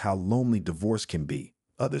realize how lonely divorce can be.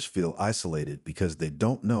 Others feel isolated because they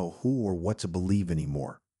don't know who or what to believe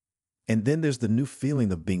anymore. And then there's the new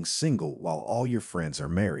feeling of being single while all your friends are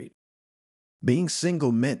married. Being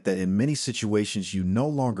single meant that in many situations you no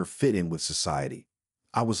longer fit in with society.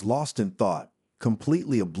 I was lost in thought,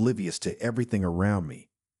 completely oblivious to everything around me.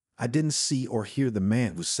 I didn't see or hear the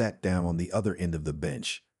man who sat down on the other end of the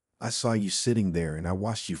bench. I saw you sitting there and I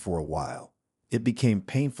watched you for a while. It became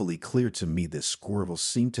painfully clear to me that squirrels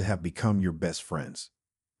seemed to have become your best friends.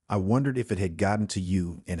 I wondered if it had gotten to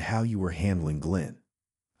you and how you were handling Glenn.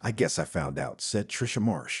 I guess I found out, said Trisha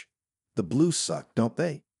Marsh. The blues suck, don't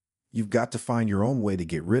they? You've got to find your own way to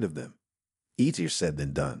get rid of them. Easier said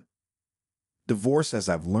than done. Divorce, as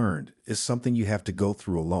I've learned, is something you have to go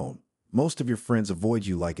through alone. Most of your friends avoid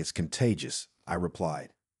you like it's contagious, I replied.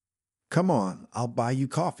 Come on, I'll buy you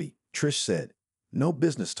coffee, Trish said. No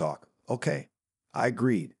business talk, okay. I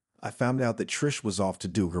agreed. I found out that Trish was off to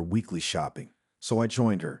do her weekly shopping, so I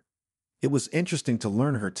joined her. It was interesting to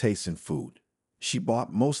learn her taste in food. She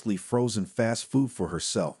bought mostly frozen fast food for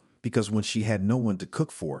herself because when she had no one to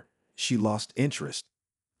cook for, she lost interest.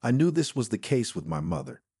 I knew this was the case with my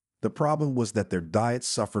mother. The problem was that their diet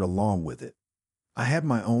suffered along with it. I had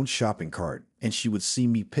my own shopping cart, and she would see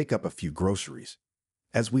me pick up a few groceries.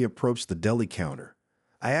 As we approached the deli counter,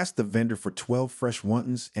 I asked the vendor for 12 fresh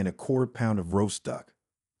wontons and a quarter pound of roast duck.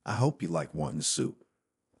 I hope you like wonton soup,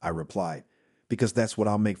 I replied, because that's what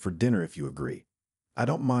I'll make for dinner if you agree. I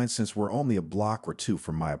don't mind since we're only a block or 2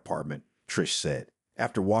 from my apartment, Trish said.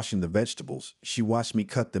 After washing the vegetables, she watched me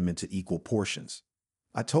cut them into equal portions.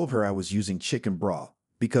 I told her I was using chicken broth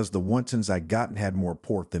because the wontons I'd gotten had more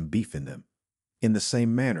pork than beef in them. In the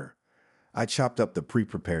same manner, I chopped up the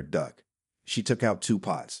pre-prepared duck. She took out 2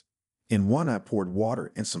 pots. In one I poured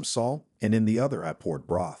water and some salt, and in the other I poured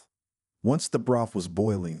broth. Once the broth was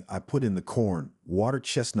boiling, I put in the corn, water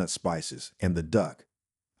chestnut spices, and the duck.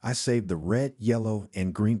 I saved the red, yellow,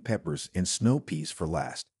 and green peppers and snow peas for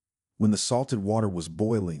last. When the salted water was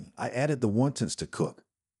boiling, I added the wontons to cook.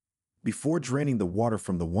 Before draining the water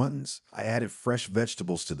from the wontons, I added fresh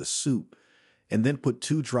vegetables to the soup and then put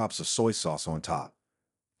 2 drops of soy sauce on top.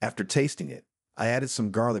 After tasting it, I added some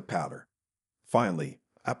garlic powder. Finally,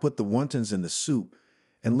 I put the wontons in the soup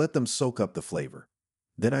and let them soak up the flavor.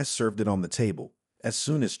 Then I served it on the table. As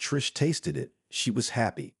soon as Trish tasted it, she was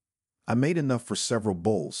happy. I made enough for several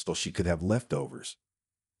bowls so she could have leftovers.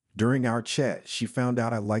 During our chat, she found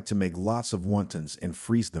out I like to make lots of wontons and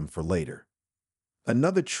freeze them for later.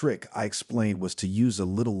 Another trick I explained was to use a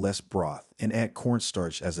little less broth and add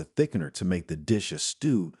cornstarch as a thickener to make the dish a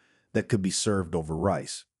stew that could be served over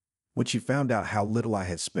rice. When she found out how little I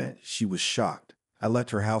had spent, she was shocked. I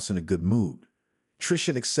left her house in a good mood. Trish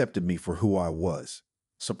had accepted me for who I was.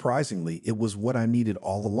 Surprisingly, it was what I needed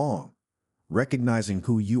all along. Recognizing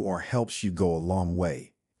who you are helps you go a long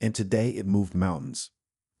way, and today it moved mountains.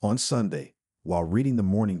 On Sunday, while reading the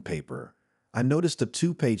morning paper, I noticed a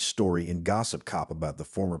 2-page story in Gossip Cop about the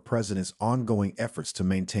former president's ongoing efforts to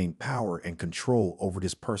maintain power and control over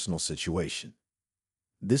his personal situation.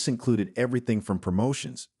 This included everything from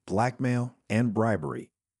promotions, blackmail, and bribery.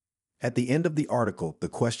 At the end of the article, the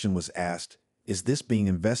question was asked, is this being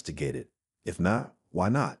investigated? If not, why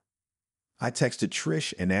not? I texted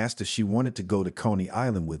Trish and asked if she wanted to go to Coney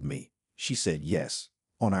Island with me. She said yes.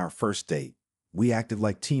 On our first date, we acted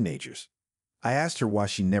like teenagers. I asked her why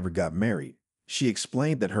she never got married. She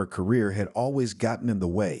explained that her career had always gotten in the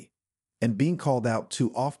way, and being called out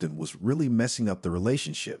too often was really messing up the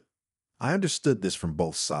relationship. I understood this from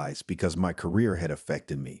both sides because my career had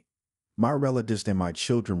affected me. My relatives and my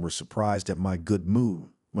children were surprised at my good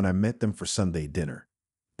mood when I met them for Sunday dinner.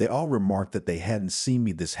 They all remarked that they hadn't seen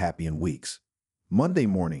me this happy in weeks. Monday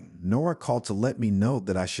morning, Nora called to let me know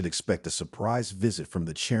that I should expect a surprise visit from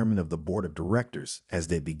the chairman of the board of directors as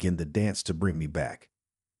they begin the dance to bring me back.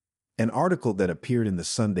 An article that appeared in the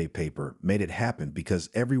Sunday paper made it happen because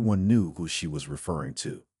everyone knew who she was referring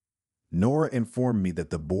to. Nora informed me that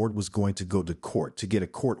the board was going to go to court to get a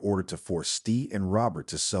court order to force Steve and Robert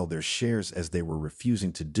to sell their shares as they were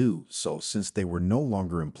refusing to do so since they were no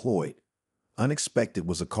longer employed. Unexpected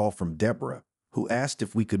was a call from Deborah, who asked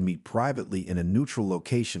if we could meet privately in a neutral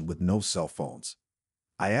location with no cell phones.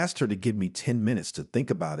 I asked her to give me 10 minutes to think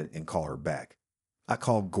about it and call her back. I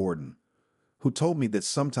called Gordon, who told me that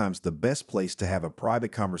sometimes the best place to have a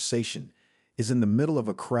private conversation is in the middle of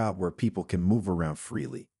a crowd where people can move around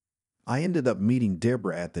freely. I ended up meeting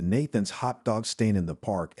Deborah at the Nathan's hot dog stand in the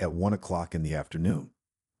park at 1 o'clock in the afternoon.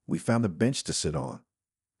 We found a bench to sit on.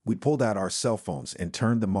 We pulled out our cell phones and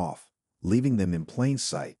turned them off, leaving them in plain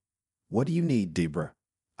sight. "What do you need, Deborah?"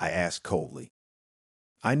 I asked coldly.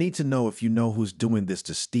 "I need to know if you know who's doing this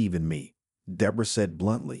to Steve and me," Deborah said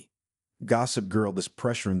bluntly. Gossip Girl is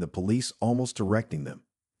pressuring the police, almost directing them.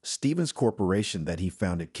 Stephen's corporation that he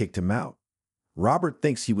founded kicked him out. Robert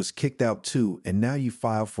thinks he was kicked out too, and now you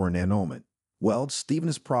file for an annulment. Well,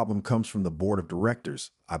 Stephen's problem comes from the board of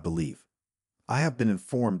directors, I believe. I have been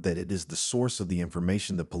informed that it is the source of the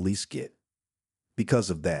information the police get. Because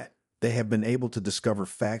of that, they have been able to discover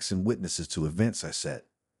facts and witnesses to events, I said.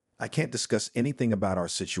 I can't discuss anything about our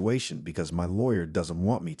situation because my lawyer doesn't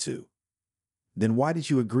want me to. Then why did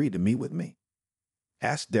you agree to meet with me?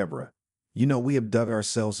 Asked Deborah. You know, we have dug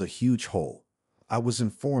ourselves a huge hole. I was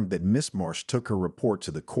informed that Miss Marsh took her report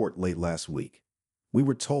to the court late last week. We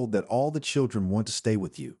were told that all the children want to stay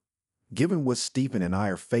with you. Given what Stephen and I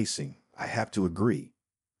are facing, I have to agree.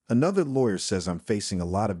 Another lawyer says I'm facing a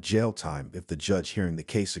lot of jail time if the judge hearing the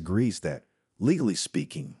case agrees that, legally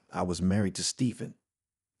speaking, I was married to Stephen.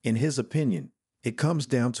 In his opinion, it comes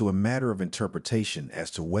down to a matter of interpretation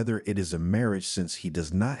as to whether it is a marriage since he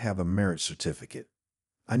does not have a marriage certificate.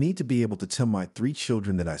 I need to be able to tell my 3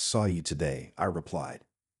 children that I saw you today, I replied.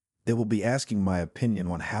 They will be asking my opinion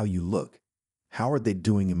on how you look. How are they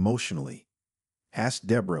doing emotionally? Asked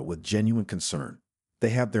Deborah with genuine concern.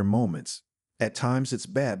 They have their moments. At times it's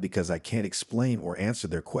bad because I can't explain or answer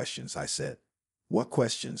their questions, I said. What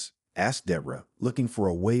questions? Asked Deborah, looking for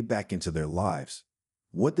a way back into their lives.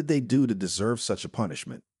 What did they do to deserve such a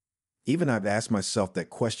punishment? Even I've asked myself that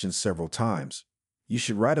question several times. You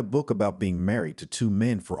should write a book about being married to 2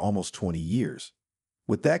 men for almost 20 years.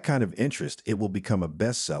 With that kind of interest, it will become a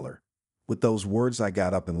bestseller. With those words, I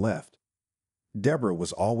got up and left. Deborah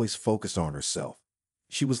was always focused on herself.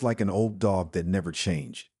 She was like an old dog that never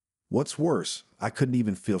changed. What's worse, I couldn't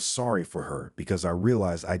even feel sorry for her because I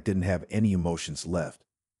realized I didn't have any emotions left.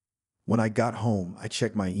 When I got home, I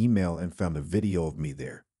checked my email and found a video of me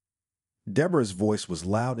there. Deborah's voice was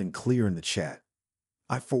loud and clear in the chat.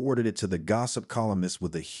 I forwarded it to the gossip columnist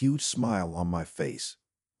with a huge smile on my face.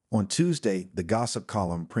 On Tuesday, the gossip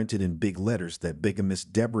column printed in big letters that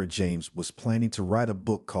bigamist Deborah James was planning to write a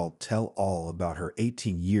book called Tell All about her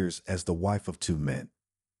 18 years as the wife of two men.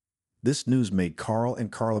 This news made Carl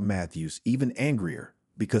and Carla Matthews even angrier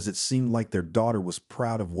because it seemed like their daughter was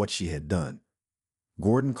proud of what she had done.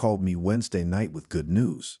 Gordon called me Wednesday night with good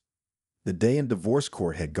news. The day in divorce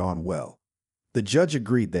court had gone well. The judge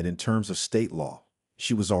agreed that in terms of state law,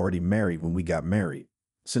 she was already married when we got married.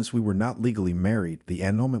 Since we were not legally married, the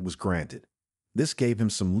annulment was granted. This gave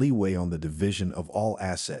him some leeway on the division of all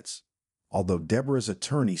assets. Although Deborah's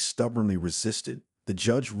attorney stubbornly resisted, the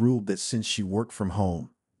judge ruled that since she worked from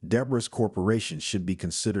home, Deborah's corporation should be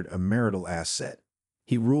considered a marital asset.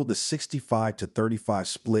 He ruled a 65-35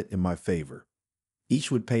 split in my favor.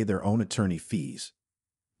 Each would pay their own attorney fees.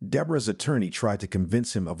 Deborah's attorney tried to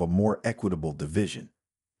convince him of a more equitable division.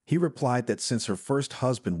 He replied that since her first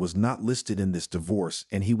husband was not listed in this divorce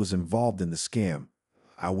and he was involved in the scam,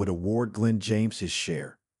 I would award Glenn James his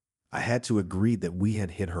share. I had to agree that we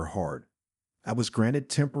had hit her hard. I was granted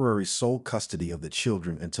temporary sole custody of the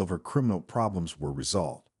children until her criminal problems were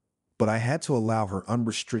resolved. But I had to allow her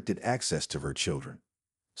unrestricted access to her children.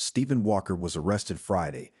 Stephen Walker was arrested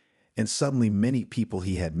Friday, and suddenly many people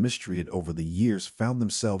he had mistreated over the years found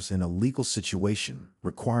themselves in a legal situation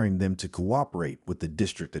requiring them to cooperate with the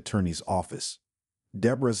district attorney's office.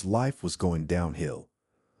 Deborah's life was going downhill.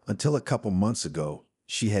 Until a couple months ago,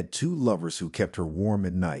 she had two lovers who kept her warm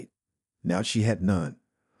at night. Now she had none.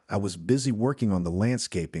 I was busy working on the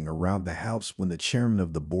landscaping around the house when the chairman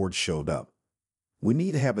of the board showed up. "We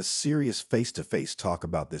need to have a serious face-to-face talk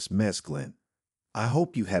about this mess, Glenn." "I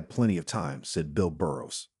hope you had plenty of time," said Bill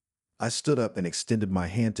Burrows. I stood up and extended my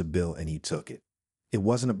hand to Bill, and he took it. "It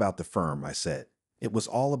wasn't about the firm," I said. "It was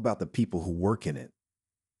all about the people who work in it."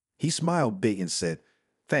 He smiled big and said,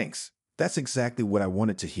 "Thanks. That's exactly what I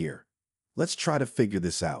wanted to hear. Let's try to figure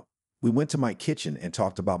this out." We went to my kitchen and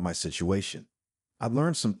talked about my situation. I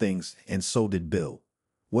learned some things, and so did Bill.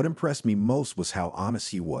 What impressed me most was how honest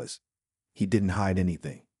he was. He didn't hide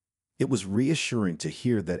anything. It was reassuring to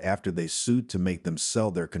hear that after they sued to make them sell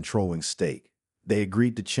their controlling stake, they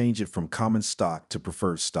agreed to change it from common stock to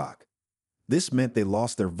preferred stock. This meant they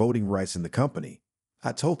lost their voting rights in the company.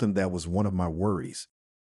 I told him that was one of my worries.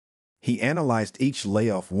 He analyzed each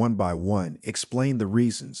layoff one by one, explained the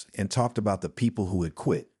reasons, and talked about the people who had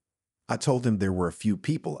quit. I told him there were a few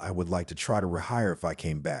people I would like to try to rehire if I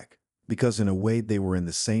came back, because in a way they were in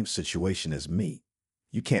the same situation as me.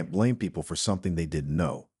 You can't blame people for something they didn't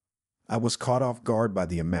know. I was caught off guard by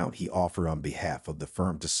the amount he offered on behalf of the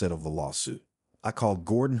firm to settle the lawsuit. I called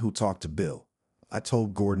Gordon, who talked to Bill. I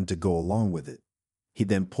told Gordon to go along with it. He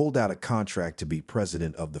then pulled out a contract to be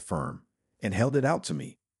president of the firm and held it out to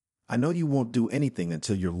me. "I know you won't do anything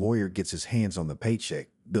until your lawyer gets his hands on the paycheck,"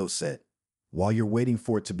 Bill said. "While you're waiting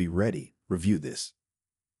for it to be ready, review this.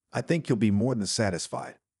 I think you'll be more than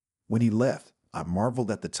satisfied." When he left, I marveled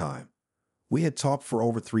at the time. We had talked for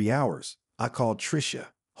over 3 hours. I called Tricia,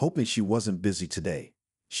 hoping she wasn't busy today.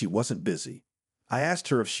 She wasn't busy. I asked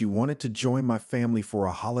her if she wanted to join my family for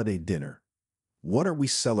a holiday dinner. "What are we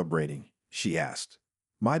celebrating?" she asked.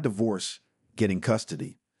 "My divorce, getting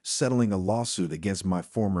custody, settling a lawsuit against my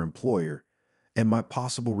former employer, and my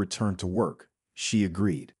possible return to work," she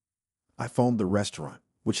agreed. I phoned the restaurant,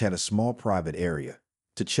 which had a small private area,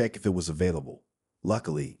 to check if it was available.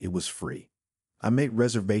 Luckily, it was free. I made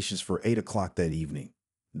reservations for 8 o'clock that evening.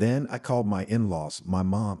 Then I called my in-laws, my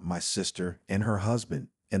mom, my sister, and her husband,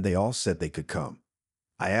 and they all said they could come.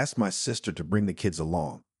 I asked my sister to bring the kids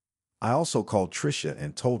along. I also called Tricia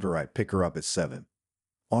and told her I'd pick her up at 7.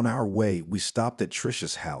 On our way, we stopped at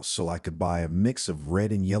Tricia's house so I could buy a mix of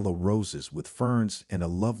red and yellow roses with ferns and a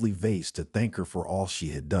lovely vase to thank her for all she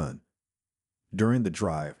had done. During the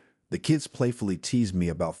drive, the kids playfully teased me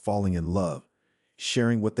about falling in love,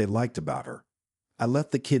 sharing what they liked about her. I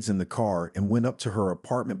left the kids in the car and went up to her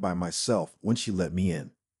apartment by myself when she let me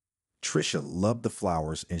in. Tricia loved the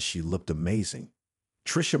flowers and she looked amazing.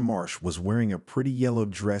 Tricia Marsh was wearing a pretty yellow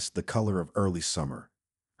dress the color of early summer.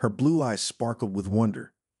 Her blue eyes sparkled with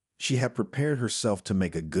wonder. She had prepared herself to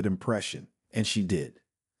make a good impression, and she did.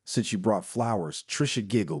 "Since you brought flowers," Tricia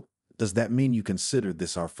giggled, "does that mean you consider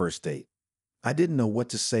this our first date?" I didn't know what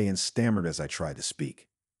to say and stammered as I tried to speak.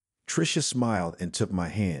 Tricia smiled and took my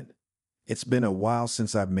hand. It's been a while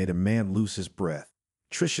since I've made a man lose his breath,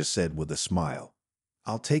 Tricia said with a smile.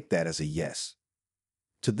 I'll take that as a yes.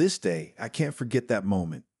 To this day, I can't forget that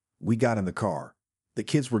moment. We got in the car. The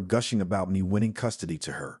kids were gushing about me winning custody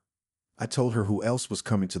to her. I told her who else was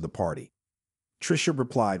coming to the party. Tricia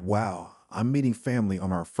replied, "Wow, I'm meeting family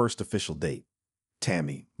on our first official date."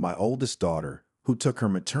 Tammy, my oldest daughter, who took her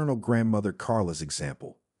maternal grandmother Carla's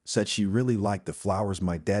example, said she really liked the flowers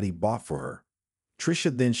my daddy bought for her.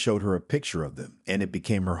 Tricia then showed her a picture of them, and it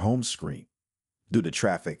became her home screen. Due to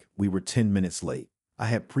traffic, we were 10 minutes late. I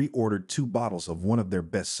had pre-ordered 2 bottles of one of their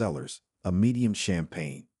best sellers, a medium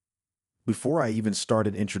champagne. Before I even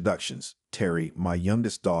started introductions, Terry, my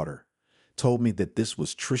youngest daughter, told me that this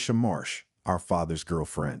was Tricia Marsh, our father's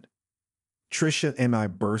girlfriend. Tricia and I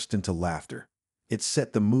burst into laughter. It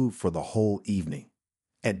set the mood for the whole evening.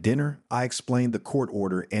 At dinner, I explained the court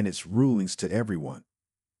order and its rulings to everyone.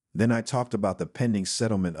 Then I talked about the pending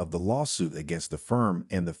settlement of the lawsuit against the firm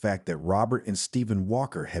and the fact that Robert and Stephen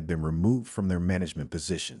Walker had been removed from their management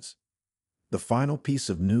positions. The final piece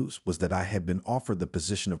of news was that I had been offered the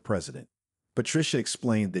position of president. Patricia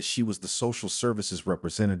explained that she was the social services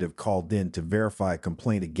representative called in to verify a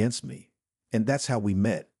complaint against me. And that's how we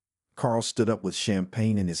met. Carl stood up with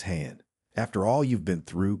champagne in his hand. After all you've been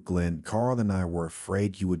through, Glenn, Carl and I were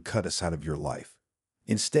afraid you would cut us out of your life.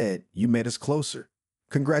 Instead, you made us closer.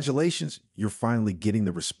 Congratulations, you're finally getting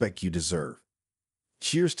the respect you deserve.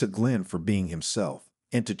 Cheers to Glenn for being himself,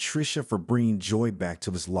 and to Tricia for bringing joy back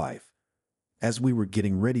to his life. As we were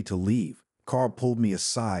getting ready to leave, Carl pulled me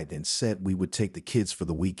aside and said we would take the kids for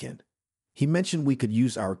the weekend. He mentioned we could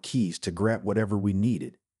use our keys to grab whatever we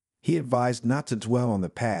needed. He advised not to dwell on the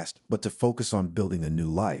past, but to focus on building a new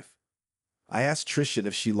life. I asked Tricia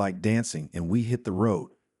if she liked dancing, and we hit the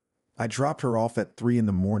road. I dropped her off at 3 in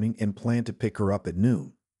the morning and planned to pick her up at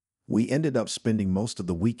noon. We ended up spending most of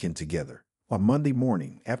the weekend together. On Monday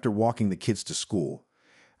morning, after walking the kids to school,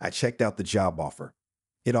 I checked out the job offer.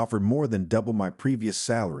 It offered more than double my previous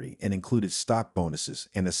salary and included stock bonuses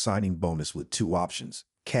and a signing bonus with 2 options,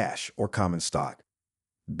 cash or common stock.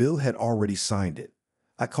 Bill had already signed it.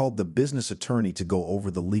 I called the business attorney to go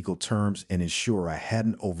over the legal terms and ensure I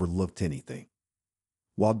hadn't overlooked anything.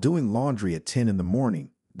 While doing laundry at 10 in the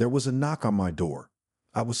morning, there was a knock on my door.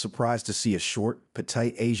 I was surprised to see a short,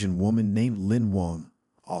 petite Asian woman named Lin Wong,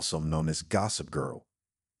 also known as Gossip Girl.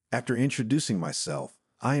 After introducing myself,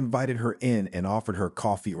 I invited her in and offered her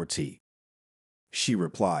coffee or tea. She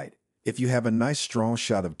replied, "If you have a nice strong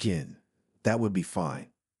shot of gin, that would be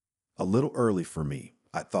fine." A little early for me,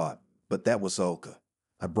 I thought, but that was okay.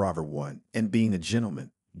 I brought her one, and being a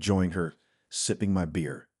gentleman, joined her, sipping my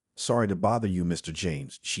beer. "Sorry to bother you, Mr.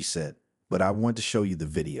 James," she said, "but I want to show you the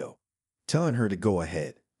video." Telling her to go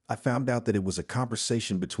ahead, I found out that it was a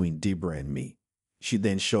conversation between Debra and me. She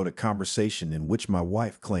then showed a conversation in which my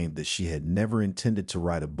wife claimed that she had never intended to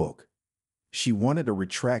write a book. She wanted a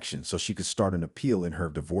retraction so she could start an appeal in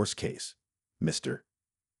her divorce case. "Mr.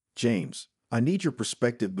 James, I need your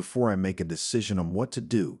perspective before I make a decision on what to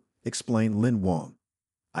do," explained Lin Wong.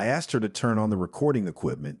 I asked her to turn on the recording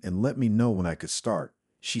equipment and let me know when I could start.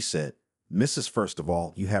 She said, "Mrs. First of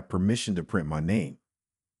all, you have permission to print my name."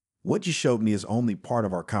 What you showed me is only part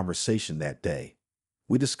of our conversation that day.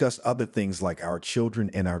 We discussed other things like our children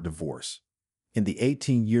and our divorce. In the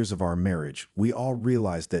 18 years of our marriage, we all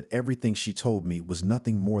realized that everything she told me was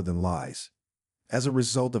nothing more than lies. As a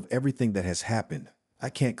result of everything that has happened, I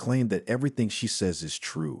can't claim that everything she says is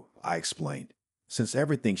true, I explained, since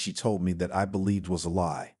everything she told me that I believed was a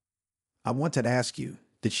lie. I wanted to ask you,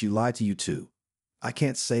 did she lie to you too? I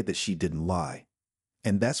can't say that she didn't lie.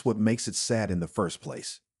 And that's what makes it sad in the first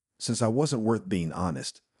place. Since I wasn't worth being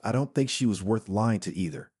honest, I don't think she was worth lying to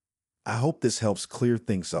either. I hope this helps clear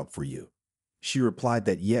things up for you. She replied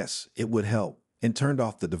that yes, it would help, and turned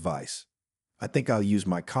off the device. I think I'll use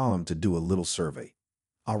my column to do a little survey.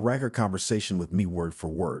 I'll write her conversation with me word for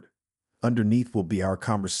word. Underneath will be our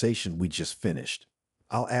conversation we just finished.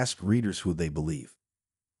 I'll ask readers who they believe.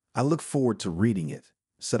 "I look forward to reading it,"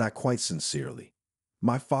 said I quite sincerely.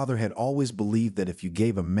 My father had always believed that if you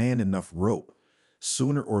gave a man enough rope,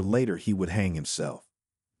 sooner or later he would hang himself.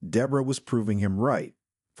 Deborah was proving him right.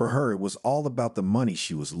 For her, it was all about the money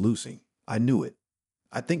she was losing. I knew it.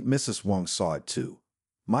 I think Mrs. Wong saw it too.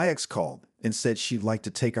 My ex called and said she'd like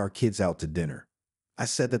to take our kids out to dinner. I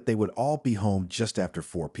said that they would all be home just after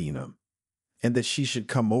 4 p.m. and that she should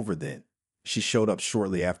come over then. She showed up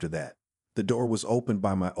shortly after that. The door was opened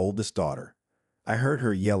by my oldest daughter. I heard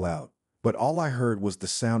her yell out, but all I heard was the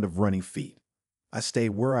sound of running feet. I stayed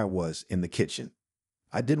where I was in the kitchen.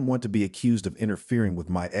 I didn't want to be accused of interfering with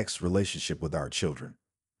my ex's relationship with our children.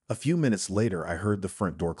 A few minutes later, I heard the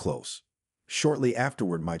front door close. Shortly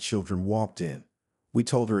afterward, my children walked in. We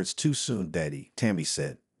told her it's too soon, Daddy, Tammy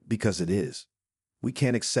said, because it is. We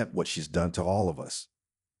can't accept what she's done to all of us.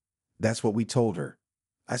 That's what we told her.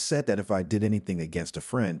 I said that if I did anything against a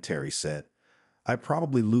friend, Terry said, I'd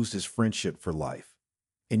probably lose his friendship for life.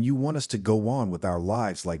 And you want us to go on with our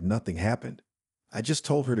lives like nothing happened. I just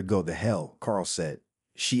told her to go to hell, Carl said.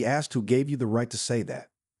 She asked who gave you the right to say that.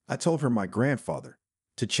 I told her my grandfather.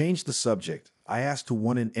 To change the subject, I asked who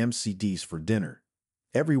wanted MCDs for dinner.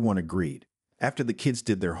 Everyone agreed. After the kids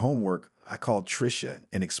did their homework, I called Tricia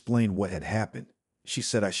and explained what had happened. She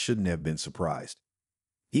said I shouldn't have been surprised.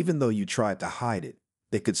 Even though you tried to hide it,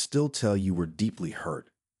 they could still tell you were deeply hurt.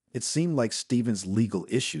 It seemed like Stephen's legal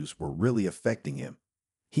issues were really affecting him.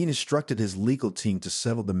 He instructed his legal team to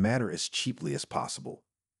settle the matter as cheaply as possible.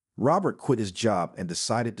 Robert quit his job and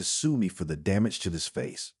decided to sue me for the damage to his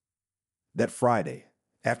face. That Friday,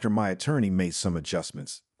 after my attorney made some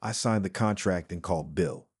adjustments, I signed the contract and called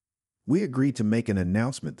Bill. We agreed to make an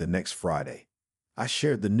announcement the next Friday. I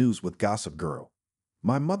shared the news with Gossip Girl.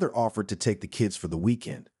 My mother offered to take the kids for the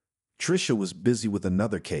weekend. Tricia was busy with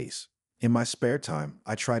another case. In my spare time,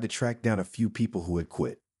 I tried to track down a few people who had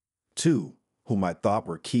quit. Two, whom I thought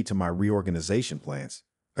were key to my reorganization plans,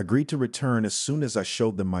 agreed to return as soon as I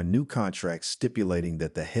showed them my new contract stipulating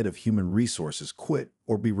that the head of human resources quit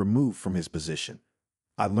or be removed from his position.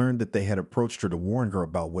 I learned that they had approached her to warn her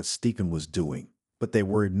about what Stephen was doing, but they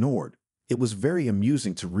were ignored. It was very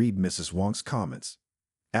amusing to read Mrs. Wong's comments.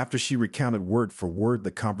 After she recounted word for word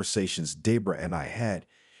the conversations Deborah and I had,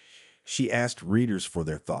 she asked readers for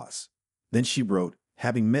their thoughts. Then she wrote,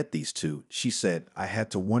 having met these two, she said, I had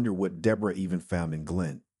to wonder what Deborah even found in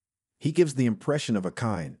Glenn. He gives the impression of a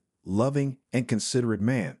kind, loving, and considerate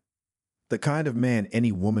man. The kind of man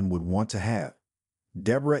any woman would want to have.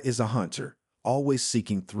 Deborah is a hunter, always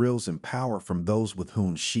seeking thrills and power from those with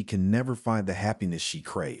whom she can never find the happiness she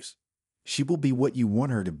craves. She will be what you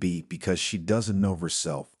want her to be because she doesn't know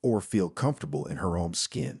herself or feel comfortable in her own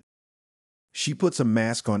skin. She puts a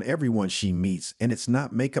mask on everyone she meets, and it's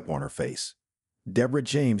not makeup on her face. Deborah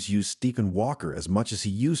James used Stephen Walker as much as he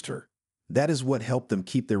used her. That is what helped them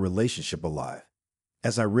keep their relationship alive.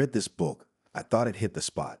 As I read this book, I thought it hit the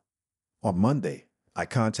spot. On Monday, I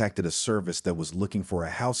contacted a service that was looking for a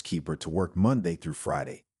housekeeper to work Monday through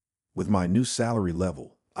Friday. With my new salary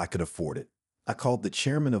level, I could afford it. I called the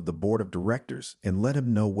chairman of the board of directors and let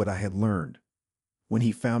him know what I had learned. When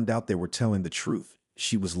he found out they were telling the truth,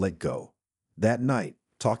 she was let go. That night,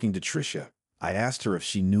 talking to Tricia, I asked her if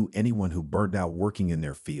she knew anyone who burned out working in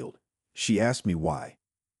their field. She asked me why.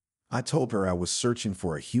 I told her I was searching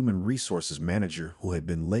for a human resources manager who had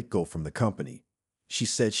been let go from the company. She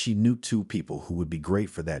said she knew two people who would be great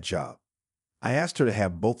for that job. I asked her to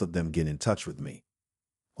have both of them get in touch with me.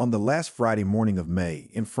 On the last Friday morning of May,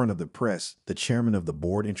 in front of the press, the chairman of the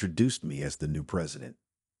board introduced me as the new president.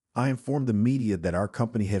 I informed the media that our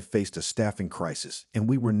company had faced a staffing crisis and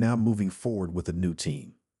we were now moving forward with a new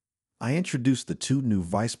team. I introduced the two new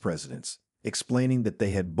vice presidents, explaining that they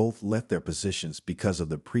had both left their positions because of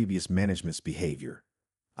the previous management's behavior.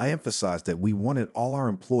 I emphasized that we wanted all our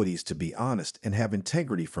employees to be honest and have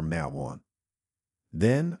integrity from now on.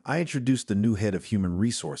 Then, I introduced the new head of human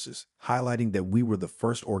resources, highlighting that we were the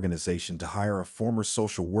first organization to hire a former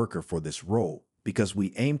social worker for this role because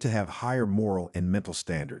we aim to have higher moral and mental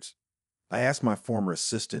standards. I asked my former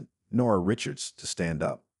assistant, Nora Richards, to stand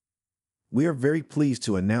up. We are very pleased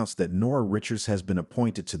to announce that Nora Richards has been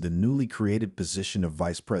appointed to the newly created position of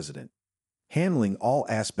vice president, handling all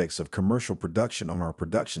aspects of commercial production on our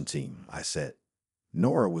production team, I said.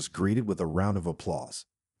 Nora was greeted with a round of applause.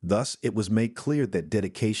 Thus, it was made clear that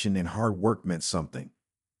dedication and hard work meant something.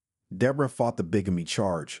 Deborah fought the bigamy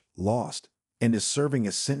charge, lost, and is serving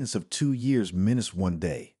a sentence of 2 years minus 1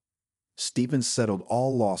 day. Stephen settled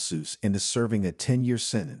all lawsuits and is serving a 10-year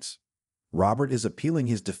sentence. Robert is appealing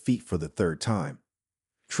his defeat for the 3rd time.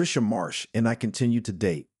 Tricia Marsh and I continue to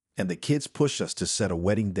date, and the kids push us to set a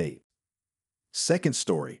wedding date. Second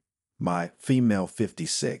story, my female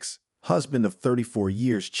 56 husband of 34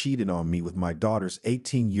 years cheated on me with my daughter's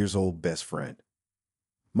 18-year-old best friend.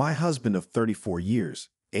 My husband of 34 years,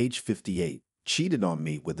 age 58, cheated on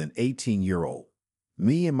me with an 18-year-old.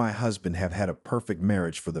 Me and my husband have had a perfect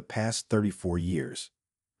marriage for the past 34 years.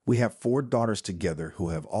 We have 4 daughters together who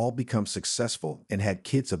have all become successful and had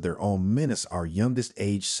kids of their own minus our youngest,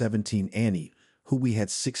 age 17, Annie, who we had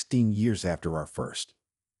 16 years after our first.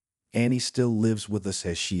 Annie still lives with us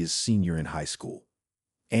as she is senior in high school.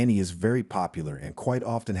 Annie is very popular and quite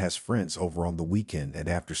often has friends over on the weekend and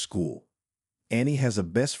after school. Annie has a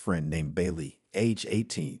best friend named Bailey, age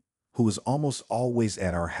 18, who is almost always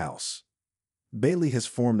at our house. Bailey has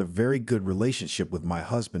formed a very good relationship with my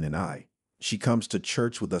husband and I. She comes to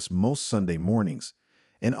church with us most Sunday mornings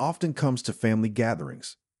and often comes to family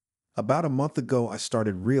gatherings. About a month ago, I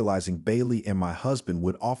started realizing Bailey and my husband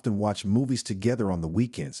would often watch movies together on the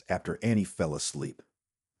weekends after Annie fell asleep.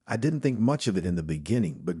 I didn't think much of it in the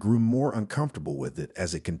beginning, but grew more uncomfortable with it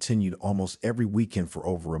as it continued almost every weekend for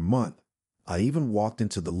over a month. I even walked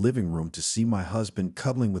into the living room to see my husband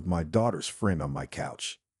cuddling with my daughter's friend on my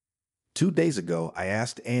couch. 2 days ago, I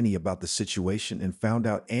asked Annie about the situation and found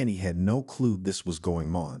out Annie had no clue this was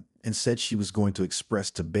going on and said she was going to express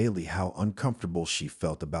to Bailey how uncomfortable she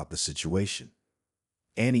felt about the situation.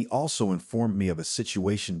 Annie also informed me of a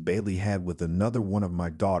situation Bailey had with another one of my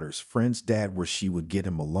daughter's friend's dad where she would get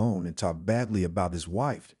him alone and talk badly about his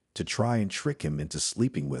wife to try and trick him into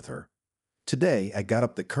sleeping with her. Today, I got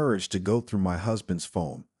up the courage to go through my husband's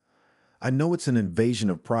phone. I know it's an invasion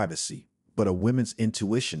of privacy, but a woman's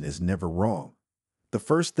intuition is never wrong. The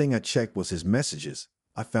first thing I checked was his messages.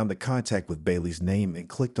 I found the contact with Bailey's name and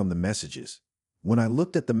clicked on the messages. When I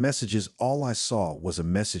looked at the messages, all I saw was a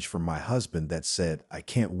message from my husband that said, "I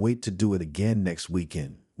can't wait to do it again next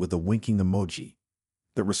weekend," with a winking emoji.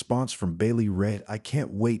 The response from Bailey read, "I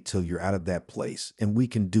can't wait till you're out of that place and we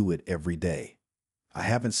can do it every day." I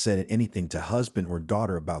haven't said anything to husband or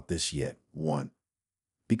daughter about this yet. 1.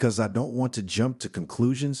 Because I don't want to jump to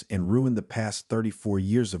conclusions and ruin the past 34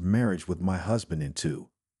 years of marriage with my husband. And 2.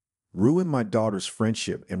 Ruin my daughter's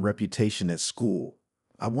friendship and reputation at school.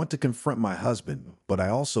 I want to confront my husband, but I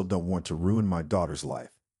also don't want to ruin my daughter's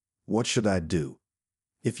life. What should I do?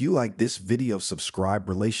 If you like this video, subscribe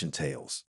Relation Tales.